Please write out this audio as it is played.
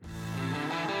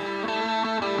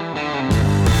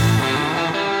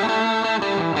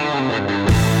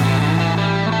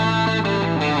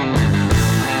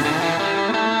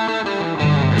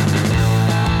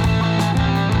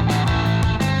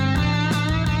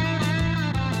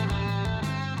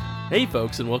Hey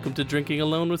folks, and welcome to Drinking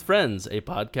Alone with Friends, a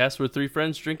podcast where three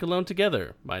friends drink alone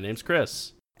together. My name's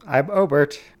Chris. I'm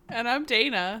Obert. And I'm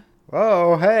Dana.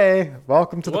 Whoa, hey,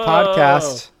 welcome to the Whoa.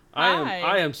 podcast.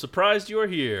 I am surprised you're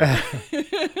here.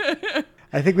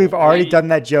 I think we've already done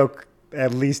that joke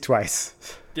at least twice.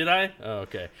 Did I? Oh,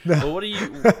 okay. Well, what do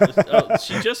you?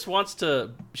 She just wants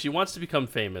to. She wants to become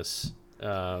famous.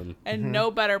 And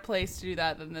no better place to do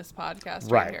that than this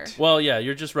podcast Right. right here. Well, yeah,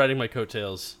 you're just riding my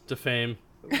coattails to fame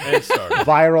and stardom.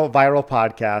 Viral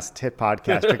podcast, hit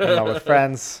podcast, drinking alone with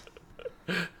friends,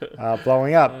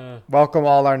 blowing up. Welcome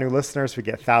all our new listeners. We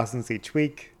get thousands each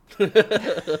week. Don't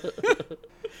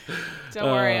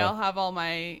worry, I'll have all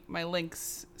my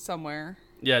links somewhere.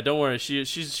 Yeah, don't worry.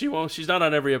 She won't. She's not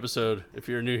on every episode. If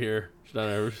you're new here, she's not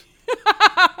on every.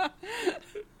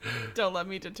 Don't let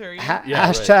me deter you.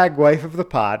 Hashtag wife of the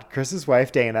pod, Chris's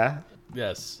wife, Dana.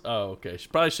 Yes. Oh, okay. She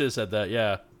probably should have said that.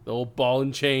 Yeah, the old ball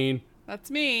and chain.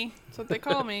 That's me. That's what they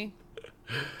call me.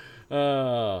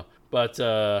 Yeah.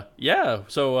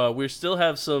 So we still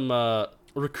have some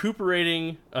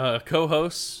recuperating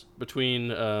co-hosts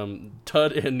between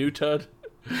Tud and New Tud.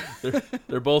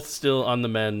 They're both still on the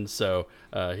mend. So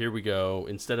here we go.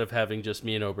 Instead of having just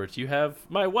me and Obert, you have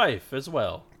my wife as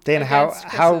well. Dana, Against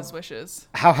Chris's wishes.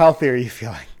 how healthy are you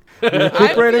feeling? Are you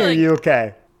recuperating or are you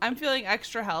okay? I'm feeling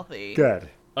extra healthy. Good.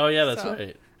 Oh yeah, that's So,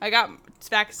 right. I got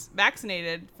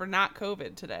vaccinated for not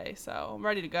COVID today, so I'm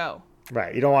ready to go.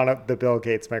 Right. You don't want the Bill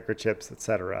Gates microchips,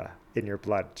 etc., in your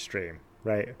bloodstream,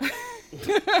 right?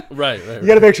 Right. You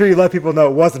got to make sure you let people know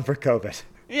it wasn't for COVID.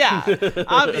 Yeah,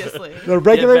 obviously. The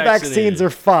regular Get vaccinated. vaccines are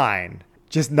fine,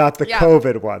 just not the Yeah.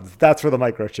 COVID ones. That's where the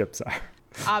microchips are.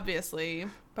 Obviously.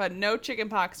 But no chicken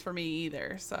pox for me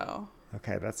either, so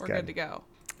Okay, that's we're good. good to go.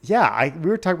 Yeah, we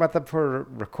were talking about that before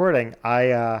recording.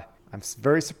 I'm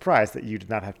very surprised that you did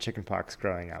not have chickenpox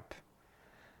growing up.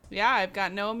 Yeah, I've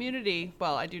got no immunity.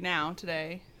 Well, I do now.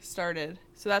 Today started.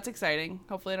 So that's exciting.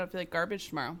 Hopefully I don't feel like garbage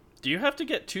tomorrow. Do you have to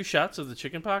get 2 shots of the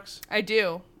chickenpox? I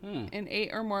do. In 8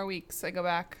 or more weeks, I go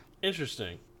back.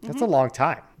 Interesting. That's a long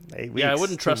time. 8 weeks. Yeah, I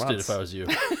wouldn't 2 trust it months. if I was you.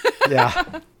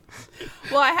 Yeah.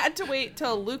 Well, I had to wait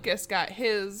till Lucas got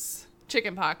his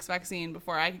chickenpox vaccine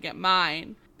before I could get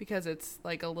mine because it's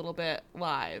like a little bit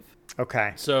live.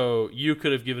 Okay. So you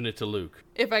could have given it to Luke.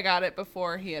 If I got it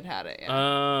before he had it. Yeah.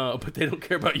 Oh, but they don't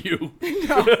care about you.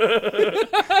 No.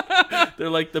 They're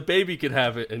like, the baby could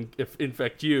have it and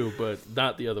infect you, but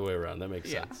not the other way around. That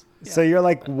makes Yeah. sense. So you're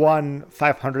like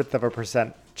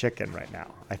 1/500th% chicken right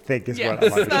now, I think is Yes, what I'm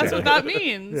understanding. that's what that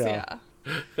means. Yeah.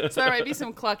 Yeah. So there might be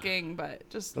some clucking, but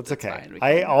just That's it's okay. fine. We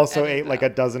I can also edit ate it like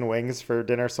out. a dozen wings for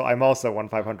dinner, so I'm also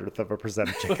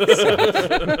 1/500th% chicken.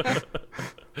 So.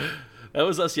 That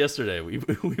was us yesterday. We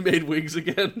made wings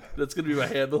again. That's going to be my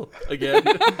handle again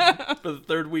for the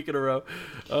 3rd week in a row.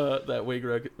 That wing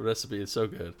recipe is so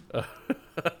good.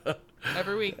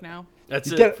 Every week now. That's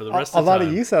You it get for the rest a of the lot time.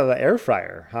 of use out of the air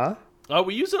fryer, huh? Oh,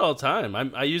 we use it all the time.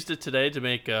 I used it today to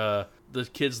make the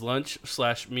kids' lunch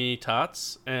 / me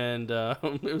tots, and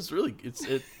it was really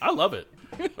I love it.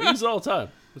 I use it all the time.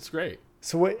 It's great.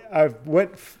 So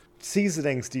what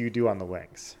seasonings do you do on the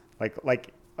wings?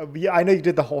 Like yeah, I know you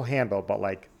did the whole handle, but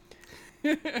like,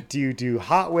 do you do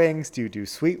hot wings? Do you do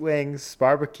sweet wings?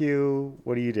 Barbecue?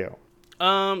 What do you do?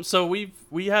 So we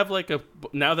have like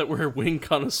now that we're wing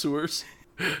connoisseurs,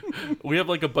 we have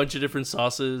like a bunch of different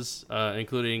sauces,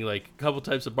 including like a couple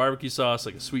types of barbecue sauce,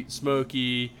 like a sweet and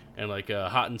smoky, and like a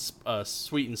hot and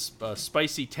sweet and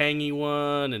spicy tangy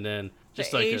one, and then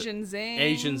just The like Asian Zing.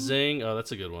 Asian zing. Oh,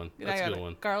 that's a good one. That's I a got good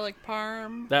one. Garlic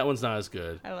parm. That one's not as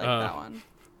good. I like that one.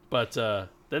 But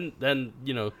then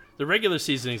the regular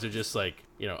seasonings are just like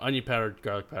onion powder,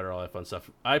 garlic powder, all that fun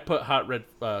stuff. I put hot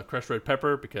crushed red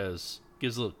pepper because it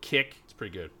gives a little kick. It's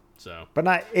pretty good. So But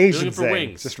not Asian looking for zing,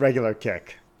 wings. just regular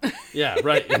kick. yeah,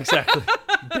 right,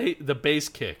 exactly. The base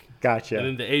kick, Gotcha. and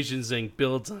then the Asian zing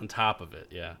builds on top of it.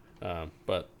 Yeah,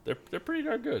 but they're pretty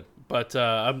darn good. But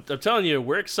I'm telling you,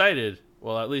 we're excited.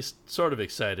 Well, at least sort of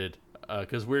excited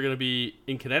because we're gonna be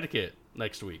in Connecticut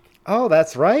next week. Oh,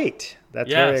 that's right.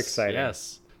 That's very Yes, exciting.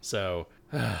 Yes. So,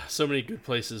 so many good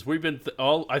places. We've been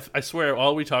I swear,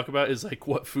 all we talk about is like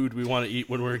what food we want to eat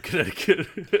when we're in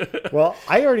Connecticut. Well,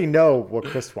 I already know what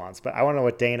Chris wants, but I want to know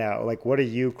what Dana, like, what are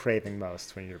you craving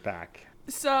most when you're back?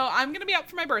 So I'm gonna be up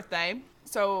for my birthday.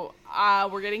 So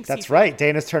we're getting. That's seafood. right.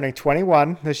 Dana's turning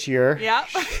 21 this year. Yep.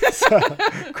 So,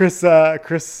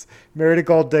 Chris married a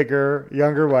gold digger,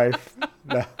 younger wife.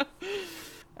 No.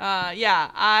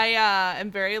 Yeah, I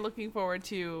am very looking forward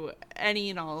to any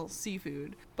and all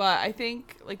seafood. But I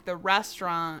think like the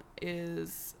restaurant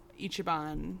is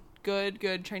Ichiban.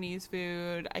 Good Chinese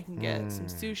food. I can get some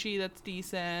sushi that's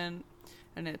decent.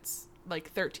 and it's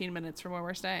like 13 minutes from where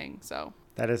we're staying. So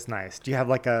That is nice. Do you have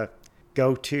like a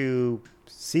go-to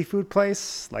seafood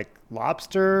place, like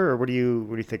lobster, or what are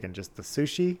you thinking? Just the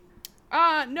sushi?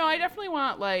 no, I definitely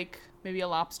want like maybe a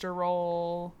lobster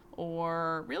roll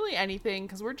or really anything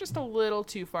because we're just a little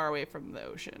too far away from the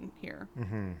ocean here.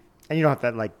 And you don't have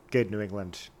that like good New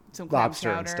England Some clam lobster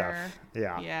and chowder. stuff.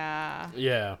 Yeah. Yeah.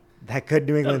 Yeah. That good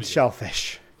New England be good.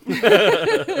 shellfish.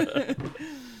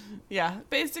 Yeah.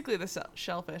 Basically the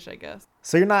shellfish, I guess.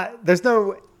 So there's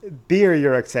no beer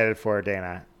you're excited for,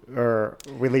 Dana, or are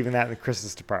we leaving that in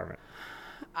Chris's department?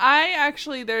 I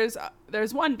actually, there's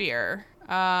one beer,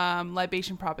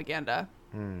 Libation Propaganda.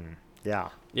 Yeah.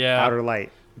 Yeah. Outer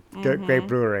Light. Great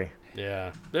brewery.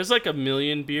 Yeah, there's like a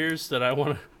million beers that I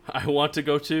want to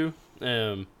go to.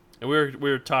 And we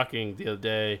were talking the other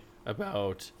day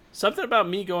about something about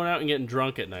me going out and getting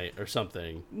drunk at night or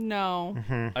something. No.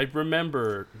 I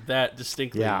remember that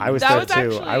distinctly. Yeah, I was That there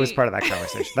was too. I was actually- part of that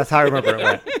conversation. That's how I remember it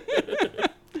went.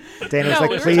 Dana was No, we like,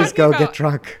 were please talking go about- get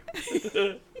drunk.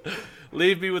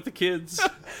 Leave me with the kids.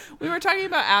 We were talking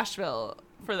about Asheville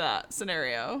for that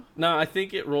scenario. No, I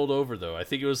think it rolled over though. I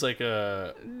think it was like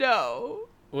a No.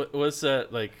 what's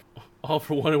that, like all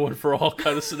for one and one for all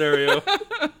kind of scenario.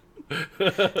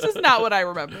 This is not what I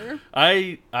remember.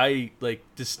 I like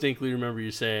distinctly remember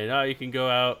you saying, "Oh, you can go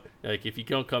out. Like if you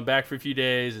don't come back for a few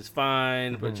days, it's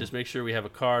fine. But just make sure we have a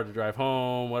car to drive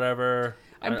home, whatever."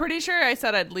 I'm pretty sure I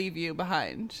said I'd leave you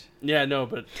behind. Yeah, no,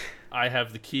 but I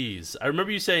have the keys. I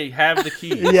remember you saying, "Have the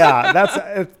keys." Yeah,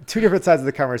 that's two different sides of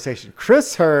the conversation.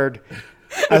 Chris heard,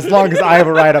 as long as I have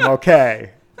a ride, I'm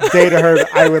okay. Dana heard,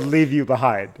 I would leave you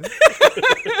behind.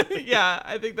 Yeah,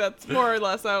 I think that's more or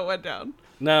less how it went down.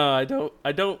 No, I don't.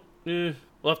 We'll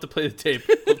have to play the tape.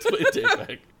 We'll have to play the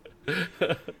tape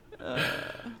back.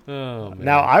 Oh man.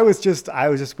 Now, I was just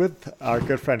with our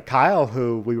good friend Kyle,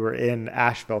 who we were in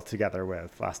Asheville together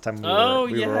with last time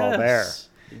we were all there.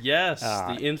 Yes,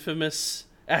 Uh, the infamous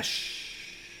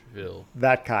Asheville.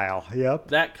 That Kyle, yep.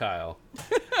 That Kyle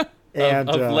And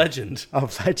of legend.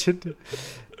 Of legend.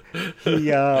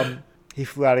 He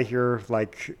flew out of here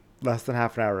like less than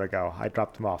half an hour ago. I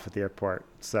dropped him off at the airport.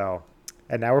 So,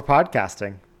 and now we're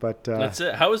podcasting. But That's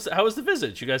it. How was the visit?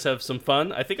 Did you guys have some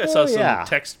fun? I think I saw some yeah.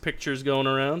 text pictures going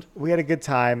around. we had a good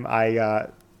time. I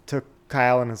took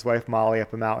Kyle and his wife Molly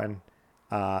up a mountain.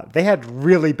 They had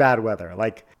really bad weather.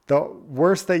 Like the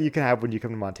worst that you can have when you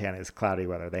come to Montana is cloudy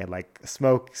weather. They had like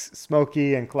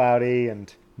smoky and cloudy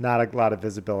and not a lot of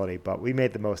visibility, but we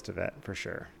made the most of it for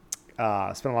sure.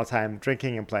 Spent a lot of time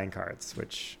drinking and playing cards,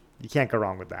 which you can't go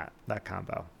wrong with that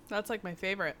combo. That's like my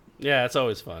favorite. Yeah, it's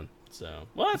always fun. So,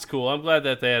 well, that's cool. I'm glad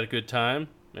that they had a good time.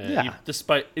 Yeah.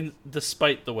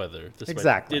 Despite the weather.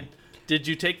 Exactly. Did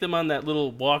you take them on that little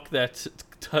walk that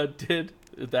Tud did?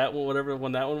 That one, whatever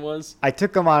one that one was. I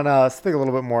took them on something a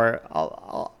little bit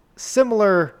more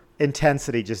similar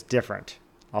intensity, just different.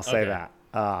 I'll say Okay.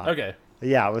 that. Okay.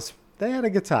 Yeah, they had a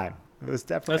good time. It was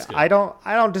definitely. That's good.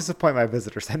 I don't disappoint my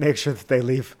visitors. I make sure that they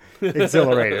leave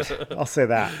exhilarated. I'll say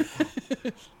that.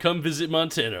 Come visit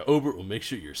Montana. Obert will make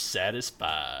sure you're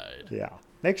satisfied. Yeah,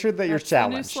 make sure that you're That's the new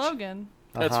challenged. slogan.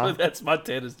 That's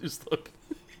Montana's new slogan.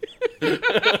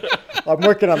 I'm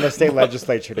working on the state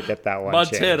legislature to get that one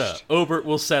Montana. changed. Obert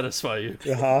will satisfy you.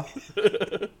 Uh-huh.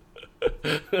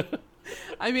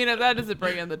 I mean, if that doesn't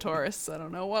bring in the tourists, I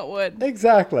don't know what would.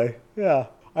 Exactly. Yeah.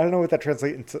 I don't know what that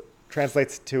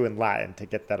translates to in Latin to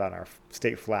get that on our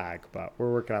state flag, but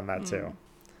we're working on that too.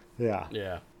 Yeah.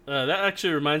 Yeah. That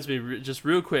actually reminds me, just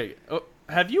real quick. Oh,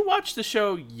 have you watched the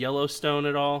show Yellowstone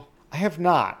at all? I have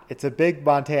not. It's a big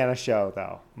Montana show,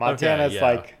 though. Montana's yeah.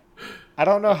 like, I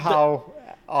don't know how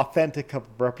authentic of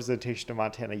representation of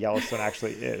Montana Yellowstone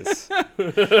actually is.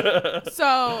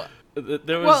 So,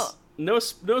 There was Well- no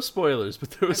spoilers,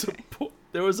 but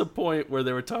there was a point where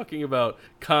they were talking about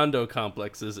condo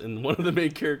complexes, and one of the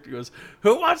main characters goes,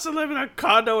 "Who wants to live in a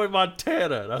condo in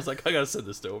Montana?" And I was like, I gotta send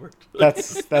this to Obert.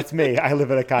 That's me. I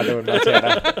live in a condo in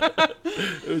Montana.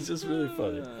 It was just really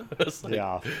funny. I was like,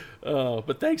 Yeah. Oh,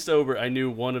 but thanks to Obert, I knew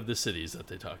one of the cities that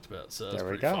they talked about, so that was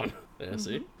There we pretty go. fun. Yeah,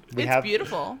 see? it's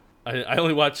beautiful. I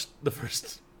only watched the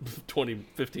first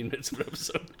 15 minutes of an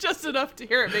episode. Just enough to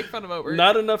hear it make fun of Obert.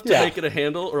 Not enough to Yeah. make it a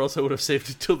handle, or else I would have saved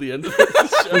it till the end of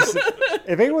the show.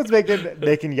 If anyone's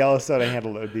making Yellowstone a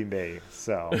handle, it would be me.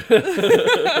 So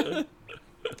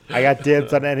I got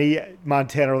dibs on any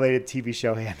Montana-related TV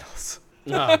show handles.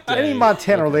 Oh, Any dang.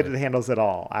 Montana-related handles at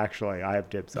all, actually, I have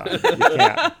dibs on. You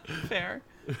can't. Fair.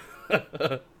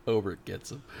 Obert gets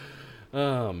them.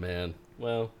 Oh, man.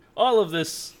 Well, all of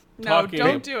this No, talking...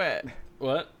 don't do it.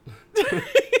 What?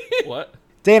 What?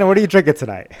 Dana, what are you drinking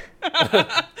tonight?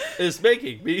 It's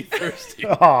making me thirsty.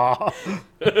 Aw.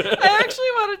 I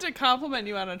actually wanted to compliment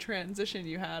you on a transition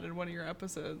you had in one of your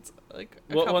episodes. Like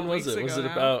What couple one was weeks it? Was ago it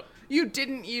now. about? You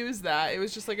didn't use that. It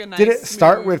was just like a nice. Did it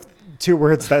start smooth- with 2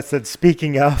 words that said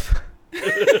 "speaking of"?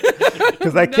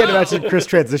 Because I can't No. imagine Chris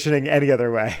transitioning any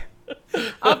other way.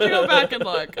 I'll have to go back and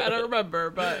look. I don't remember,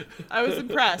 but I was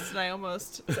impressed, and I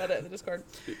almost said it in the Discord.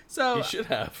 So You should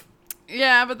have.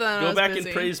 yeah, but then I Go was back busy.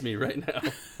 and praise me right now.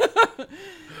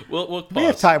 We'll pause. We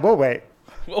have time. We'll wait.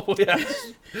 Well, yeah.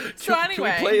 So Can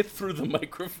anyway, we play it through the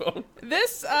microphone?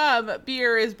 this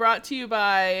beer is brought to you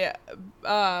by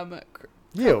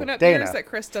You, coconut Dana. beers that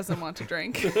Chris doesn't want to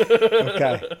drink.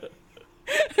 Okay.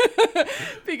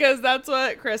 Because that's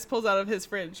what Chris pulls out of his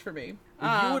fridge for me.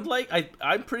 You would like.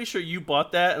 I'm pretty sure you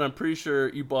bought that, and I'm pretty sure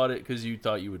you bought it because you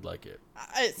thought you would like it.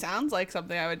 It sounds like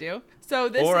something I would do. So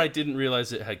this, Or I didn't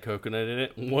realize it had coconut in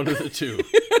it. One of the two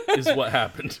is what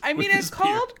happened. I mean, with it's this beer.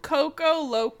 called Coco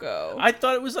Loco. I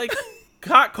thought it was like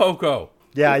hot cocoa.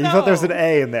 Yeah, you thought there's an No.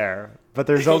 A in there, but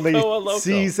there's only Cocoa Loco.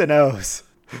 C's and O's.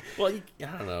 Well, I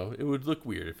don't know. It would look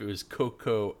weird if it was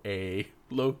Coco A,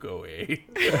 Loco A.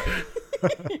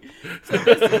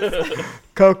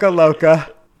 Coca Loca.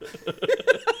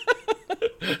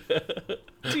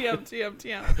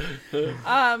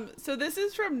 TM. So this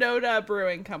is from Noda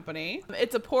Brewing Company.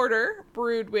 It's a porter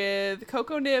brewed with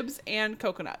cocoa nibs and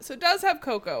coconut. So it does have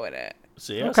cocoa in it.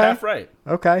 See, I was Okay. half right.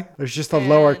 Okay. There's just a And-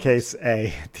 lowercase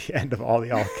a at the end of all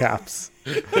the all caps.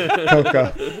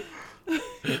 Coca.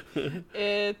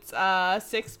 It's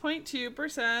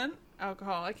 6.2%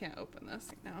 alcohol. I can't open this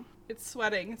right now. It's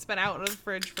sweating. It's been out of the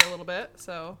fridge for a little bit,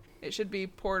 so it should be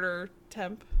porter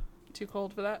temp. Too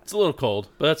cold for that. It's a little cold,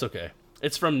 but that's okay.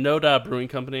 It's from Noda Brewing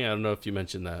Company. I don't know if you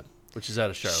mentioned that, which is out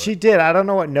of Charlotte. She did. I don't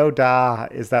know what Noda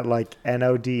is. That like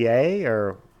NODA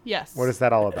or Yes. what is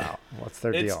that all about? What's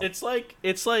their deal? It's like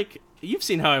you've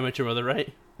seen How I Met Your Mother,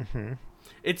 right? Mm-hmm.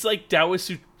 It's like Dawa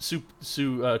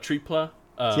Tripla.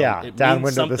 Yeah, it downwind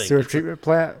means of the something. sewer It's a- treatment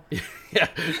plant. Yeah,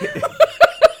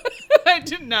 I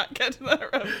did not get to that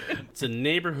reference. it's a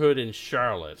neighborhood in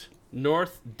Charlotte,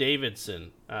 North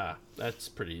Davidson. Ah, that's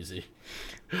pretty easy.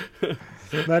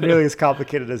 Not nearly as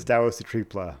complicated as Daosu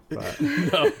Tripla, but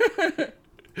No,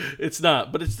 it's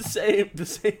not. But it's the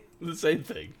same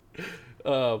thing.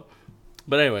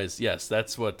 But anyways, yes,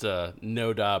 that's what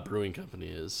Noda Brewing Company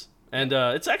is, and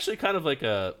it's actually kind of like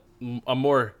a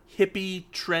more hippie,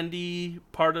 trendy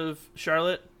part of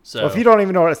Charlotte. So well, if you don't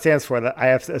even know what it stands for, that I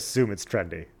have to assume it's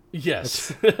trendy.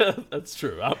 yes, that's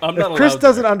true. I'm If not. Chris allowed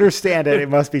doesn't there. understand it, it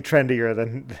must be trendier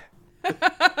than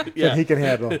Yeah, he can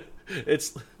handle.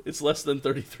 it's less than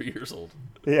 33 years old.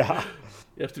 Yeah.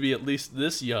 You have to be at least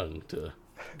this young to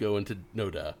go into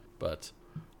Noda. But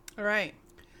All right.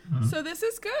 So this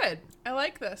is good. I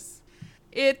like this.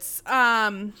 It's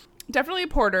definitely a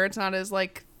porter. It's not as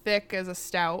like thick as a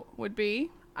stout would be.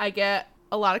 I get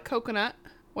a lot of coconut,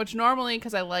 which normally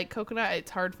because I like coconut,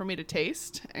 it's hard for me to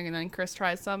taste. And then Chris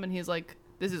tries some and he's like,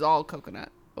 "This is all coconut."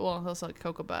 Well, he'll say like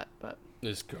cocoa butt, but.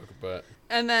 it's cocoa.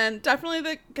 And then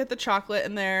definitely get the chocolate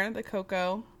in there, the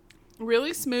cocoa.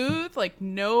 Really smooth, like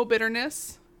no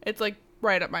bitterness. It's like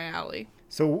right up my alley.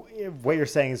 So what you're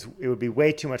saying is it would be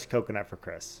way too much coconut for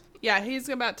Chris. Yeah, he's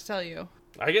about to tell you.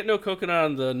 I get no coconut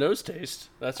on the nose taste.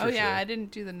 That's for Oh yeah, sure. I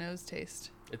didn't do the nose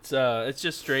taste. It's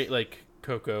just straight like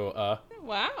cocoa.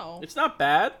 Wow. It's not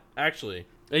bad actually.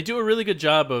 They do a really good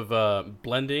job of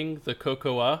blending the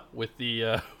cocoa with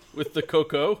the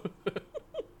cocoa.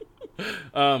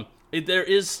 There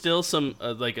is still some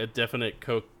like a definite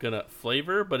coconut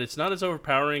flavor, but it's not as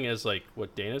overpowering as like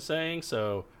what Dana's saying.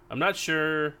 So I'm not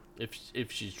sure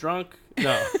if she's drunk.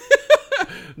 No,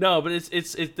 no, but it's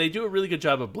they do a really good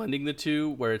job of blending the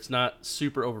two, where it's not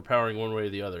super overpowering one way or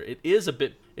the other. It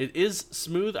is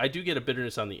smooth. I do get a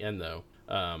bitterness on the end though,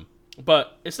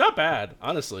 but it's not bad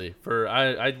honestly.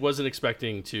 I wasn't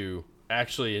expecting to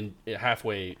actually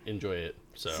halfway enjoy it.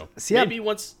 So See, maybe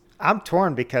once. I'm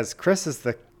torn because Chris is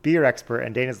the beer expert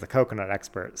and Dana's the coconut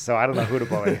expert. So I don't know who to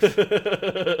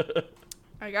believe.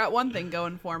 I got one thing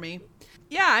going for me.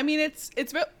 Yeah, I mean it's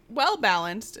well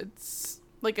balanced. It's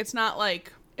not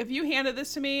like if you handed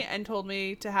this to me and told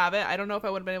me to have it, I don't know if I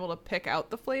would have been able to pick out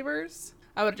the flavors.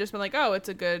 I would have just been like, "Oh, it's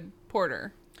a good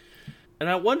porter." And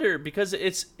I wonder because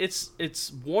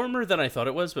it's warmer than I thought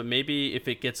it was, but maybe if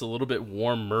it gets a little bit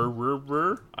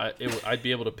warmer, I'd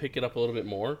be able to pick it up a little bit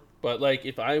more. But like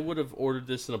if I would have ordered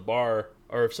this in a bar,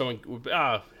 or if someone would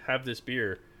have this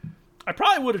beer, I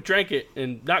probably would have drank it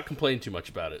and not complained too much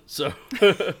about it. So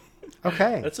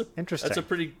Okay. That's Interesting. a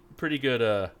pretty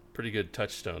good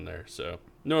touchstone there. So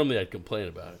normally I'd complain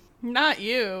about it. Not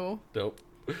you. Nope.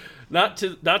 Not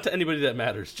to anybody that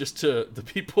matters, just to the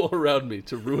people around me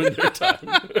to ruin their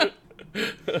time.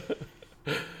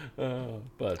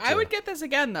 But I would get this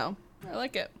again, though. I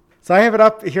like it. So I have it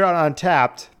up here on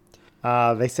Untapped.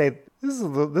 They say this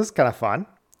is kind of fun.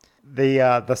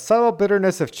 The subtle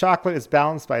bitterness of chocolate is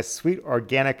balanced by sweet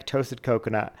organic toasted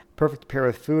coconut. Perfect to pair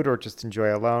with food or just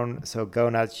enjoy alone. So go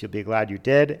nuts, you'll be glad you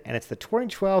did. And it's the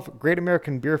 2012 Great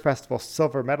American Beer Festival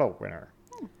silver medal winner.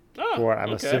 For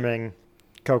I'm assuming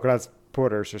coconuts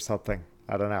porters or something.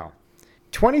 I don't know.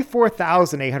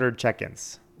 24,800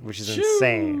 check-ins, which is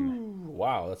insane.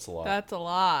 Wow, that's a lot. That's a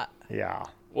lot. Yeah.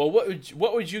 Well,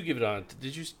 what would you give it on?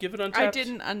 Did you give it on? I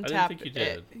didn't untap I didn't think you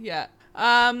did. it yet.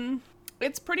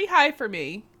 It's pretty high for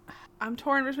me. I'm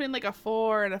torn between like a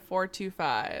 4 and a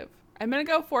 4.25. I'm gonna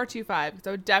go 4.25 because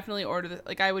I would definitely order this.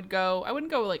 Like I wouldn't go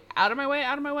like out of my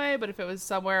way, but if it was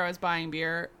somewhere I was buying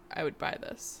beer, I would buy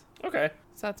this. Okay.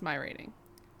 So that's my rating.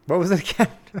 What was it again?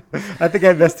 I think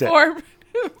I missed it. 4.25.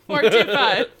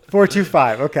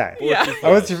 4.25. Okay. Yeah. I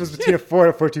wasn't sure if it was between a 4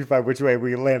 and a 4.25, which way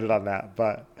we landed on that,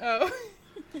 but Oh.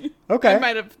 okay. I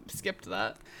might have skipped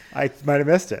that. I might have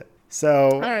missed it. So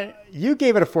All right. you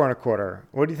gave it a 4.25.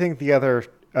 What do you think the other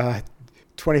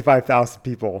 25,000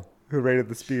 people who rated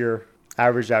this beer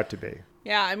averaged out to be?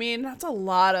 Yeah, I mean that's a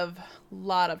lot of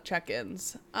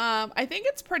check-ins. I think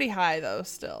it's pretty high though.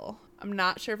 Still, I'm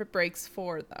not sure if it breaks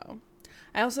 4 though.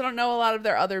 I also don't know a lot of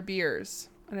their other beers,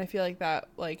 and I feel like that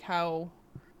how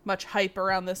much hype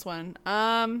around this one.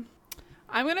 I'm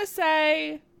gonna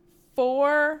say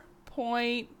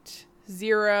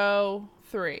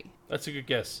 4.03. That's a good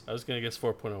guess. I was gonna guess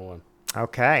 4.01.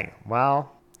 Okay.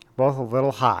 Well, both a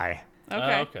little high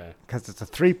Okay. Okay. because it's a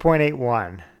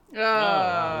 3.81.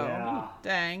 Oh,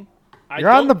 dang. You're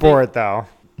on the board, though.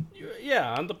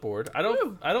 Yeah, on the board. I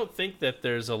don't think that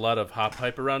there's a lot of hop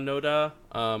hype around Noda.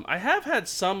 I have had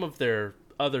some of their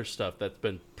other stuff that's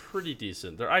been pretty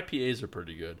decent. Their IPAs are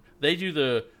pretty good. They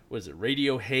do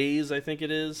Radio Haze, I think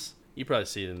it is. You probably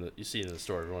see it in the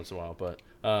store every once in a while, but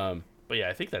yeah,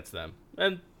 I think that's them.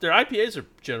 And their IPAs are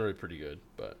generally pretty good,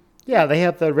 but Yeah, they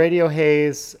have the Radio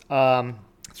Haze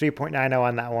 3.90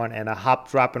 on that one, and a Hop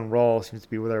Drop and Roll seems to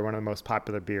be one of the most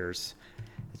popular beers.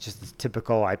 It's just a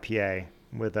typical IPA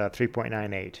with a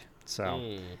 3.98.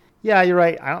 So, yeah, you're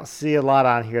right. I don't see a lot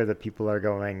on here that people are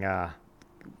going,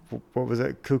 what was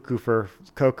it, cuckoo for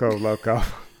Coco Loco.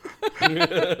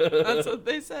 That's what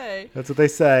they say. That's what they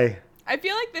say. I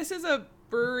feel like this is a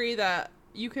brewery that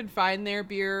you can find their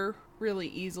beer really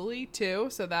easily too,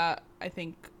 so that I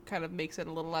think kind of makes it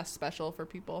a little less special for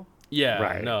people. yeah,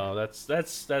 Right. no, that's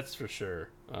for sure.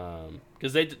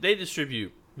 Because they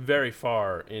distribute very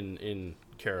far in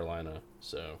Carolina,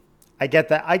 so I get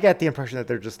that. I get the impression that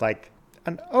they're just like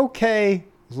an okay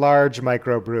large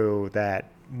microbrew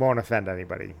that won't offend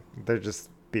anybody. They're just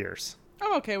beers.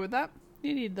 I'm okay with that.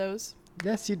 You need those.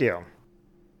 Yes, you do.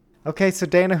 Okay, so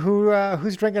Dana,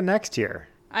 who's drinking next here?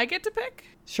 I get to pick?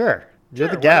 Sure, you're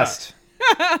Sure, the why guest.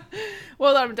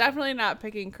 Well, I'm definitely not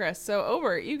picking Chris. So,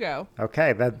 Obert, you go.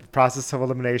 Okay, that process of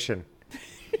elimination.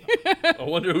 I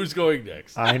wonder who's going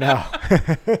next. I know.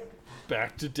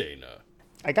 Back to Dana.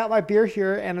 I got my beer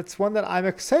here, and it's one that I'm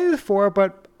excited for,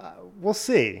 but we'll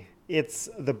see.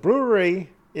 The brewery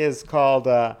is called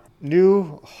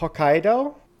New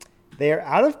Hokkaido. They are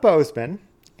out of Bozeman,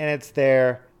 and it's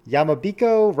their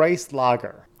Yamabiko Rice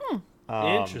Lager.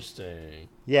 Interesting.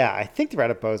 Yeah, I think they're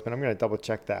out of Bozeman. I'm going to double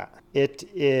check that. It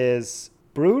is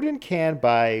brewed and canned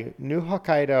by New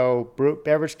Hokkaido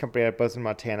Beverage Company out of Bozeman,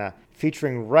 Montana,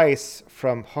 featuring rice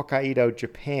from Hokkaido,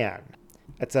 Japan.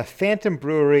 It's a phantom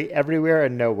brewery everywhere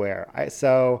and nowhere.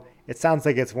 So it sounds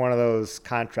like it's one of those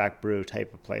contract brew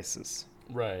type of places,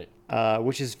 Right.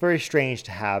 which is very strange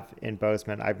to have in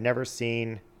Bozeman. I've never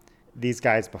seen these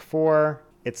guys before.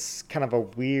 It's kind of a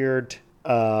weird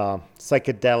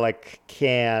psychedelic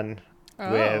can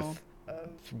with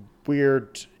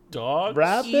weird Dogs?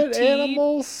 rabbit E.T.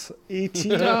 animals, E.T.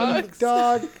 Dogs.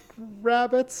 dog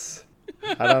rabbits.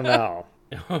 I don't know.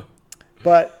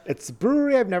 But it's a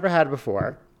brewery I've never had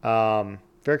before.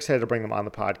 Very excited to bring them on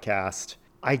the podcast.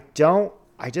 I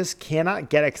just cannot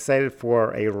get excited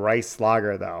for a rice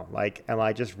lager though. Like, am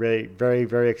I just really very,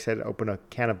 very excited to open a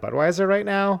can of Budweiser right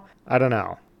now? I don't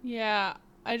know. Yeah,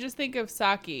 I just think of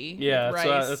sake. Yeah, with that's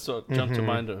rice. that's what jumped to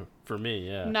mind for me,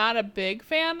 yeah. Not a big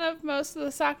fan of most of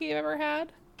the sake I've ever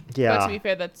had. Yeah. But to be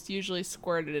fair, that's usually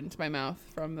squirted into my mouth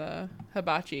from the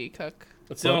hibachi cook.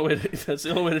 That's the only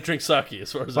way to drink sake,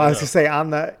 as far as Well, I I was know.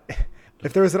 gonna say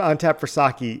if there was an untapped for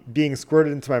sake, being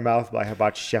squirted into my mouth by a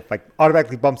hibachi chef like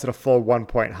automatically bumps it a full 1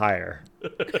 point higher.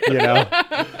 You know?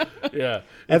 Yeah,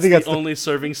 I it's think that's the only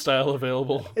serving style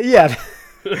available. Yeah.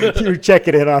 You check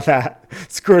it in on that.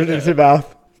 Squirt it in your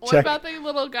mouth. What Check. about the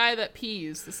little guy that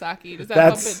pees the sake? Does that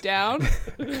That's- bump it down?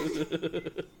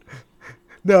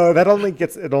 No, that only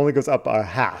goes up a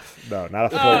half. No, not a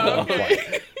full Oh, one okay.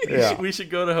 point. Yeah. We should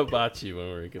go to Hibachi when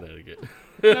we're in Connecticut.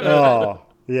 Oh,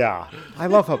 yeah. I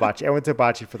love hibachi. I went to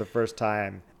hibachi for the first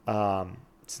time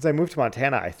since I moved to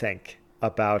Montana, I think,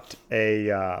 about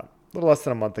a little less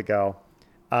than a month ago.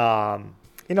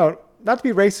 You know, not to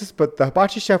be racist, but the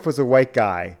hibachi chef was a white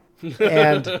guy.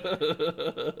 And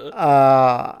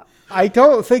I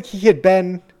don't think he had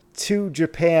been to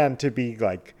Japan to be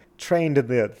like trained in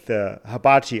the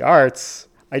hibachi arts.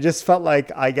 I just felt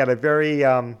like I got a very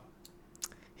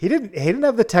he didn't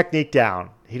have the technique down.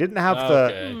 He didn't have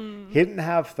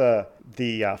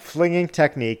the flinging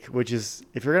technique, which is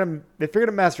if you're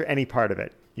gonna master any part of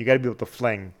it, you got to be able to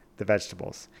fling the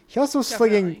vegetables. He also was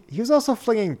also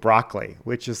flinging broccoli,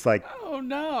 which is like, Oh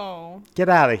no. get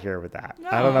out of here with that.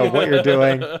 I don't know what you're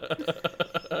doing.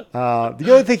 The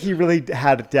only thing he really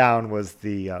had it down was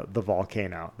the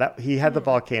volcano. That he had the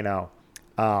volcano.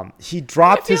 He I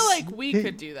dropped feel his like we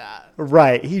could do that.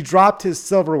 right. He dropped his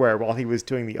silverware while he was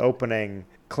doing the opening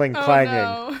cling Oh clanging.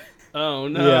 no. Oh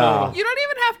no! Yeah. You don't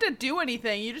even have to do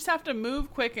anything. You just have to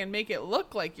move quick and make it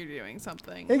look like you're doing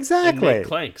something. And Exactly. make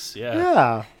clanks. Yeah.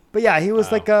 Yeah. But yeah, he was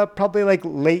Wow. like a probably like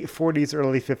late 40s,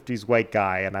 early 50s white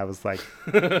guy, and I was like,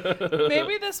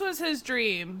 Maybe this was his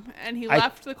dream, and he I-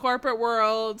 left the corporate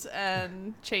world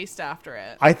and chased after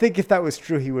it. I think if that was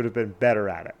true, he would have been better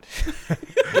at it.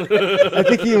 I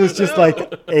think he was just like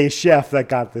a chef that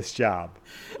got this job.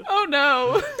 Oh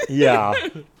no. Yeah.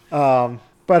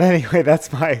 But anyway,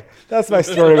 that's my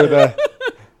story with a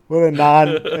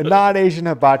non-Asian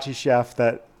hibachi chef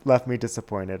that left me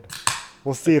disappointed.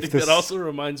 We'll see if this. That also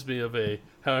reminds me of a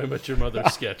How I Met Your Mother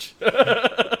sketch.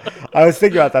 I was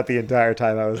thinking about that the entire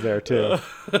time I was there too.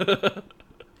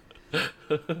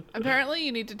 Apparently,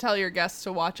 you need to tell your guests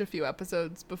to watch a few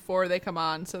episodes before they come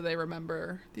on so they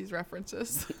remember these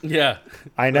references. Yeah.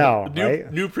 I know, New,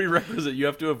 right? new prerequisite. You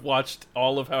have to have watched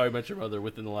all of How I Met Your Mother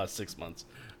within the last 6 months.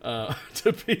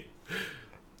 To be.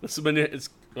 That's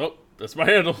my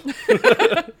handle.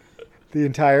 The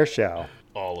entire show.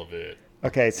 All of it.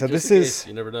 Okay, so Just this in is case,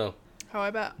 you never know. How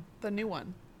about the new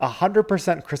one?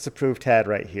 100% Chris approved head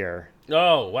right here.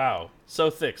 Oh, wow. So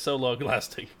thick, so long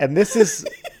lasting. And this is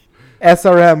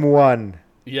SRM1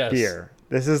 Yes. beer.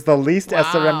 This is the least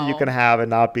SRM you Wow. can have and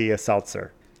not be a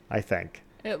seltzer, I think.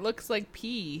 It looks like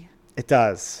pee. It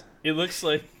does. It looks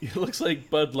like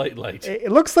Bud Light Light.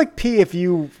 It looks like pee if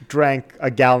you drank a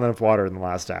gallon of water in the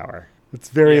last hour. It's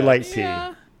very Yeah. light pee.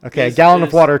 Yeah. Okay, a Is- gallon of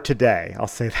is- water today. I'll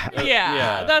say that. Yeah,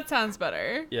 yeah. that sounds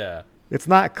better. Yeah. It's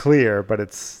not clear, but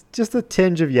it's just a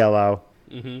tinge of yellow.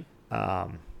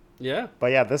 Mm-hmm. Yeah. But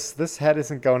yeah, this head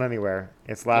isn't going anywhere.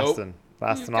 It's lasting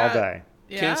You've all got- day.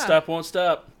 Yeah. Can't stop, won't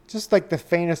stop. Just like the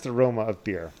faintest aroma of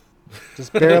beer.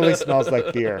 Just barely smells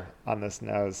like beer on this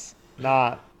nose.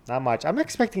 Not much. I'm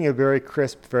expecting a very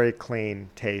crisp, very clean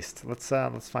taste. Let's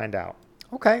find out.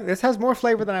 Okay, this has more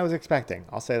flavor than I was expecting.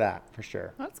 I'll say that for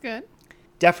sure. That's good.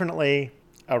 Definitely,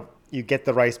 you get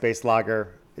the rice-based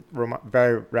lager.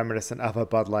 Very reminiscent of a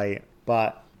Bud Light,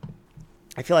 but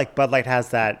I feel like Bud Light has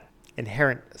that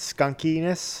inherent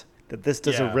skunkiness that this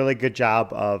does a Yeah. really good job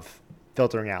of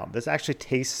filtering out. This actually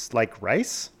tastes like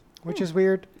rice, which is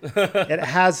weird. It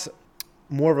has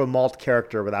more of a malt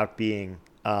character without being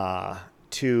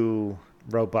too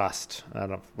robust. I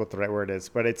don't know what the right word is,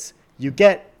 but you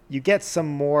get some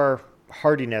more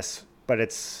hardiness, but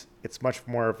it's much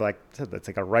more of like it's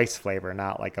like a rice flavor,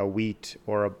 not like a wheat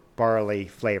or a barley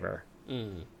flavor.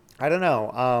 I don't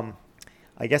know.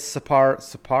 I guess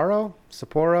Sapporo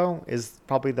is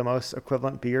probably the most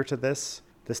equivalent beer to this.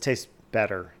 This tastes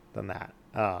better than that.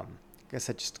 I guess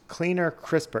it's just cleaner,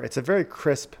 crisper. It's a very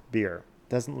crisp beer.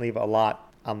 Doesn't leave a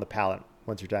lot on the palate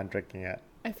once you're done drinking it.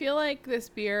 I feel like this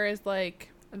beer is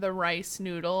like the rice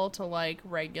noodle to like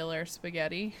regular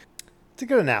spaghetti. It's a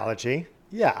good analogy.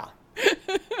 Yeah.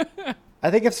 I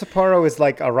think if Sapporo is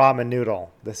like a ramen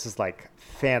noodle, this is like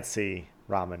fancy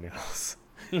ramen noodles.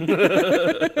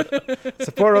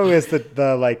 Sapporo is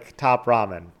the like top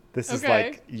ramen. This is Okay.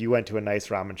 like you went to a nice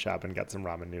ramen shop and got some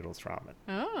ramen noodles ramen.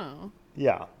 Oh.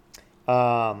 Yeah.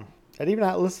 And even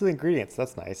listed the ingredients.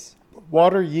 That's nice.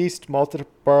 Water, yeast, malted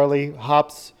barley,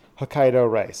 hops, Hokkaido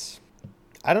rice.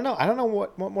 I don't know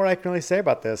what more I can really say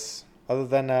about this other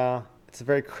than it's a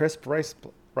very crisp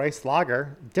rice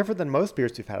lager. Different than most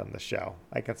beers we've had on this show.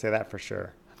 I can say that for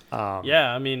sure.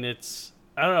 Yeah, I mean,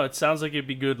 I don't know. It sounds like it'd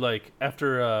be good, like,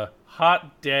 after a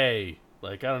hot day.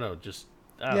 Like, I don't know, just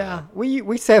I don't Yeah, know.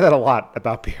 we say that a lot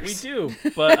about We beers. do,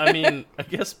 but I mean, I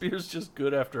guess beer's just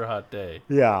good after a hot day.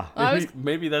 Yeah. I was-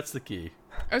 Maybe that's the key.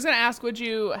 I was gonna ask, would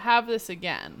you have this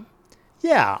again?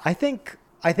 Yeah, I think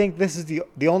this is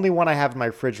the only one I have in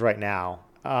my fridge right now.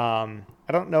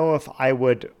 I don't know if I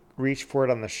would reach for it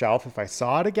on the shelf if I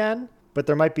saw it again, but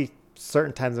there might be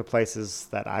certain times and places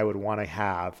that I would want to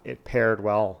have it paired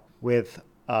well with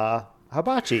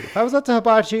hibachi. If I was up to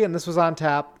hibachi and this was on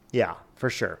tap, yeah, for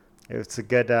sure. It's a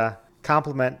good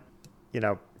complement,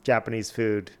 Japanese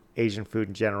food, Asian food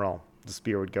in general. This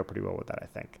beer would go pretty well with that, I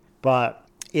think. But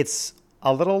it's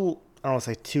a little, I don't want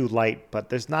to say too light, but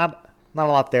there's not a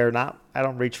lot there. I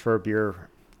don't reach for a beer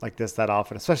like this that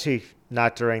often, especially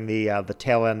not during the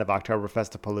tail end of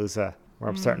Oktoberfestapalooza, where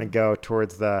I'm starting to go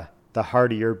towards the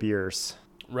heartier beers.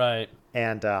 Right.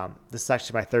 And this is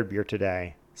actually my third beer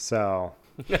today, so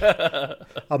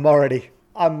I'm ready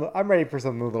for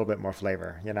something with a little bit more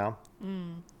flavor,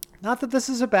 Not that this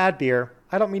is a bad beer.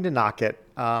 I don't mean to knock it.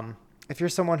 If you're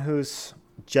someone who's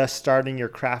just starting your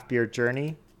craft beer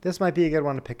journey, this might be a good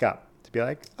one to pick up. To be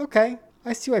like, okay,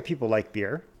 I see why people like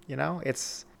beer.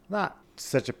 It's not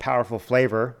such a powerful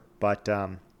flavor, but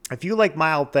if you like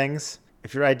mild things,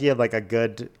 if your idea of like a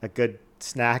good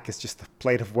snack is just a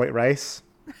plate of white rice,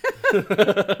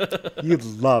 you'd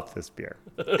love this beer.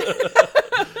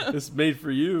 It's made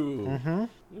for you. Mm-hmm.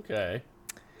 Okay.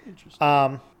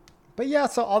 Interesting. But yeah,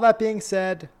 so all that being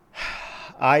said,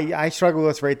 I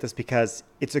struggle to rate this because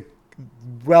it's a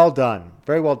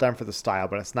very well done for the style,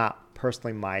 but it's not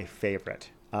personally my favorite.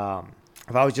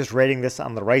 If I was just rating this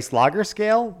on the rice lager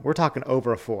scale, we're talking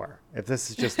over a 4. If this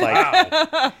is just like,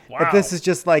 Wow. if this is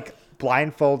just like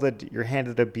blindfolded, you're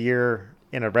handed a beer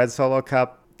in a red Solo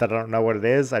cup that I don't know what it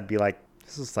is, I'd be like,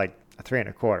 this is like a 3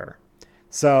 1/4.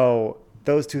 So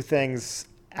those two things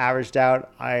averaged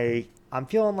out, I'm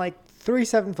feeling like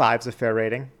 3.75 is a fair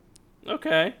rating.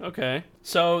 Okay.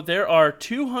 So there are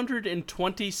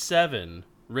 227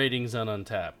 ratings on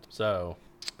Untapped. So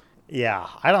Yeah,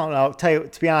 I don't know.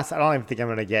 To be honest, I don't even think I'm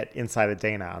going to get inside of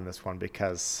Dana on this one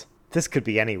because this could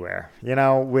be anywhere.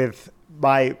 With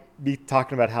me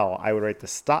talking about how I would rate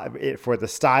for the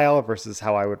style versus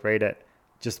how I would rate it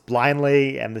just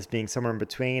blindly, and this being somewhere in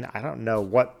between, I don't know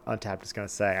what Untapped is going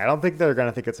to say. I don't think they're going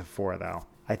to think it's a 4 though.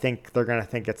 I think they're going to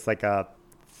think it's like a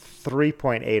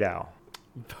 3.80.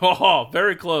 oh,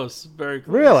 very close. Very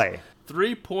close. Really?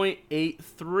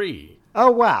 3.83. Oh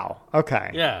wow.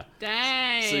 Okay. Yeah.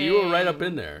 Dang. So you were right up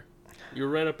in there.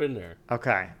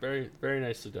 Okay. Very, very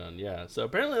nicely done. Yeah. So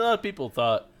apparently a lot of people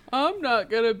thought, I'm not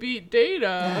gonna beat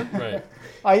Data. right.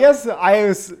 I guess I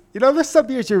was. There's some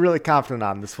beers you're really confident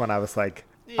on. This one, I was like,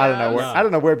 I don't know where. Yeah. I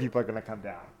don't know where people are going to come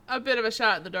down. A bit of a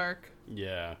shot in the dark.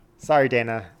 Yeah. Sorry,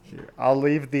 Dana. I'll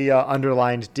leave the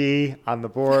underlined D on the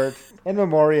board in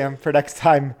memoriam for next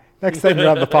time. Next time you're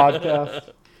on the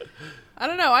podcast. I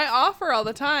don't know. I offer all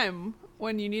the time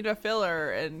when you need a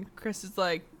filler, and Chris is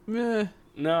like, meh.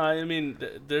 No, I mean,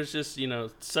 there's just,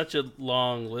 such a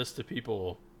long list of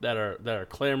people that are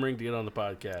clamoring to get on the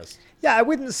podcast. Yeah, I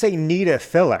wouldn't say need a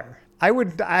filler. I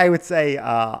would say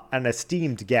an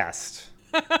esteemed guest.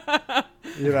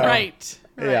 Right.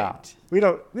 Yeah. We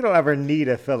don't ever need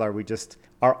a filler. We just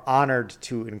are honored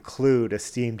to include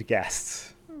esteemed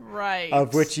guests, Right.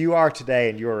 of which you are today,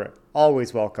 and you're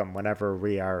always welcome whenever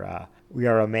we are a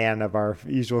man of our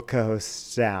usual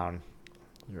co-hosts down.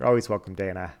 You're always welcome,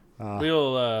 Dana.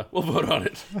 We'll vote on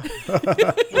it.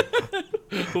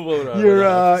 We'll vote on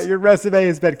it. Your resume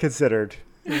has been considered.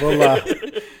 We'll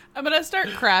I'm gonna start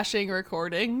crashing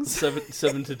recordings.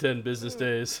 7 to 10 business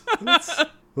days.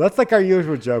 that's like our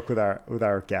usual joke with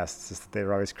our guests, is that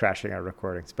they're always crashing our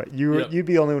recordings. But you'd be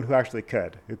the only one who actually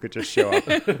who could just show up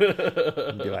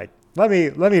and be like, let me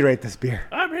rate this beer.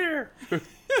 I'm here.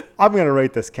 I'm gonna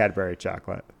rate this Cadbury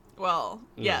chocolate. Well,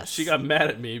 yes. She got mad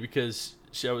at me because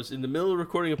I was in the middle of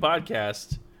recording a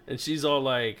podcast, and she's all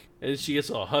like, and she gets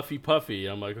all huffy puffy.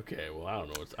 I'm like, okay, well, I don't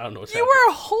know what's You happening.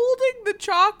 were holding the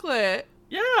chocolate,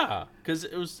 Yeah, because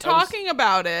it was talking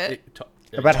about it.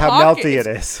 About how Talk melty is-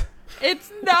 it is.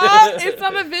 It's not. It's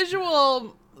not a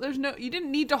visual. You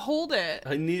didn't need to hold it.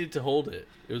 I needed to hold it.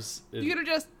 You could have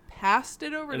just passed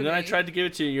it over to and me. then I tried to give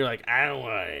it to you, and you're like, I don't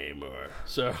want it anymore.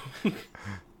 So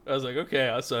I was like,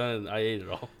 okay, so I ate it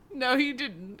all. No, you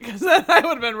didn't, because then I would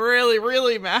have been really,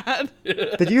 really mad.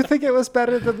 Did you think it was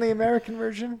better than the American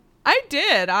version? I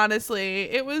did, honestly.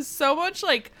 It was so much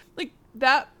like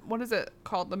that. What is it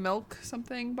called? The milk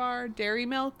something bar? Dairy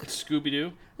Milk? Scooby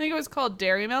Doo. I think it was called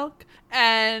Dairy Milk.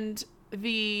 And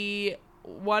the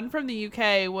one from the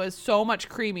UK was so much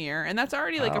creamier, and that's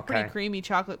already like a pretty Okay. creamy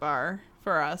chocolate bar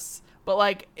for us. But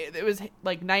like it was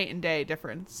like night and day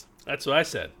difference. That's what I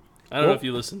said. I don't know if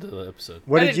you listened to the episode.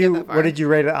 What I did didn't you get that far. What did you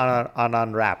rate it on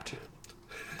Unwrapped?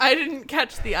 I didn't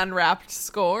catch the Unwrapped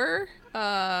score.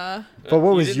 But what You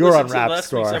was didn't your listen to Unwrapped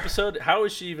last week's score? episode? How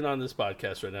is she even on this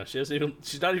podcast right now? She's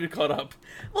not even caught up.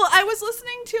 Well, I was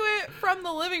listening to it from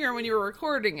the living room when you were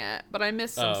recording it, but I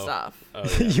missed some Oh. stuff. Oh,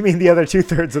 yeah. You mean the other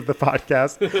 2/3 of the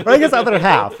podcast? Well, I guess other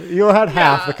half. You had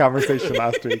half Yeah. the conversation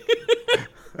last week.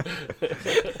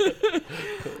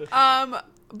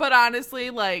 But honestly,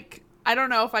 like I don't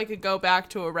know if I could go back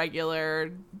to a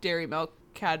regular Dairy Milk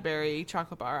Cadbury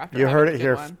chocolate bar after You having heard a it good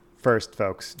here one. first,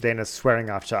 folks. Dana's swearing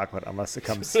off chocolate unless it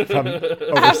comes from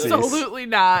overseas. Absolutely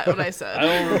not what I I said.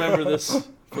 will remember this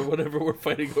for whenever we're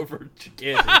fighting over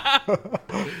candy.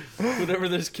 Whenever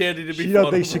there's candy to be She don't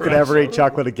fought think she over, could I'm ever eat sorry.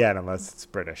 chocolate again unless it's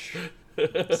British.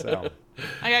 So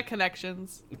I got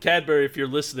connections. Cadbury, if you're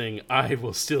listening, I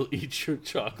will still eat your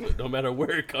chocolate no matter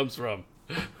where it comes from.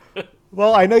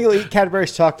 well, I know you'll eat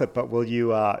Cadbury's chocolate, but will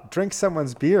you drink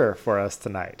someone's beer for us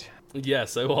tonight?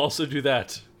 Yes, I will also do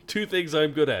that. Two things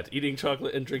I'm good at: eating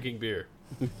chocolate and drinking beer.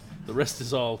 The rest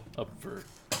is all up for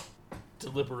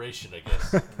deliberation, I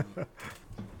guess.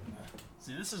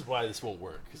 See, this is why this won't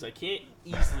work, because I can't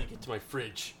easily get to my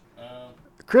fridge.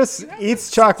 Chris eats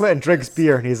chocolate and drinks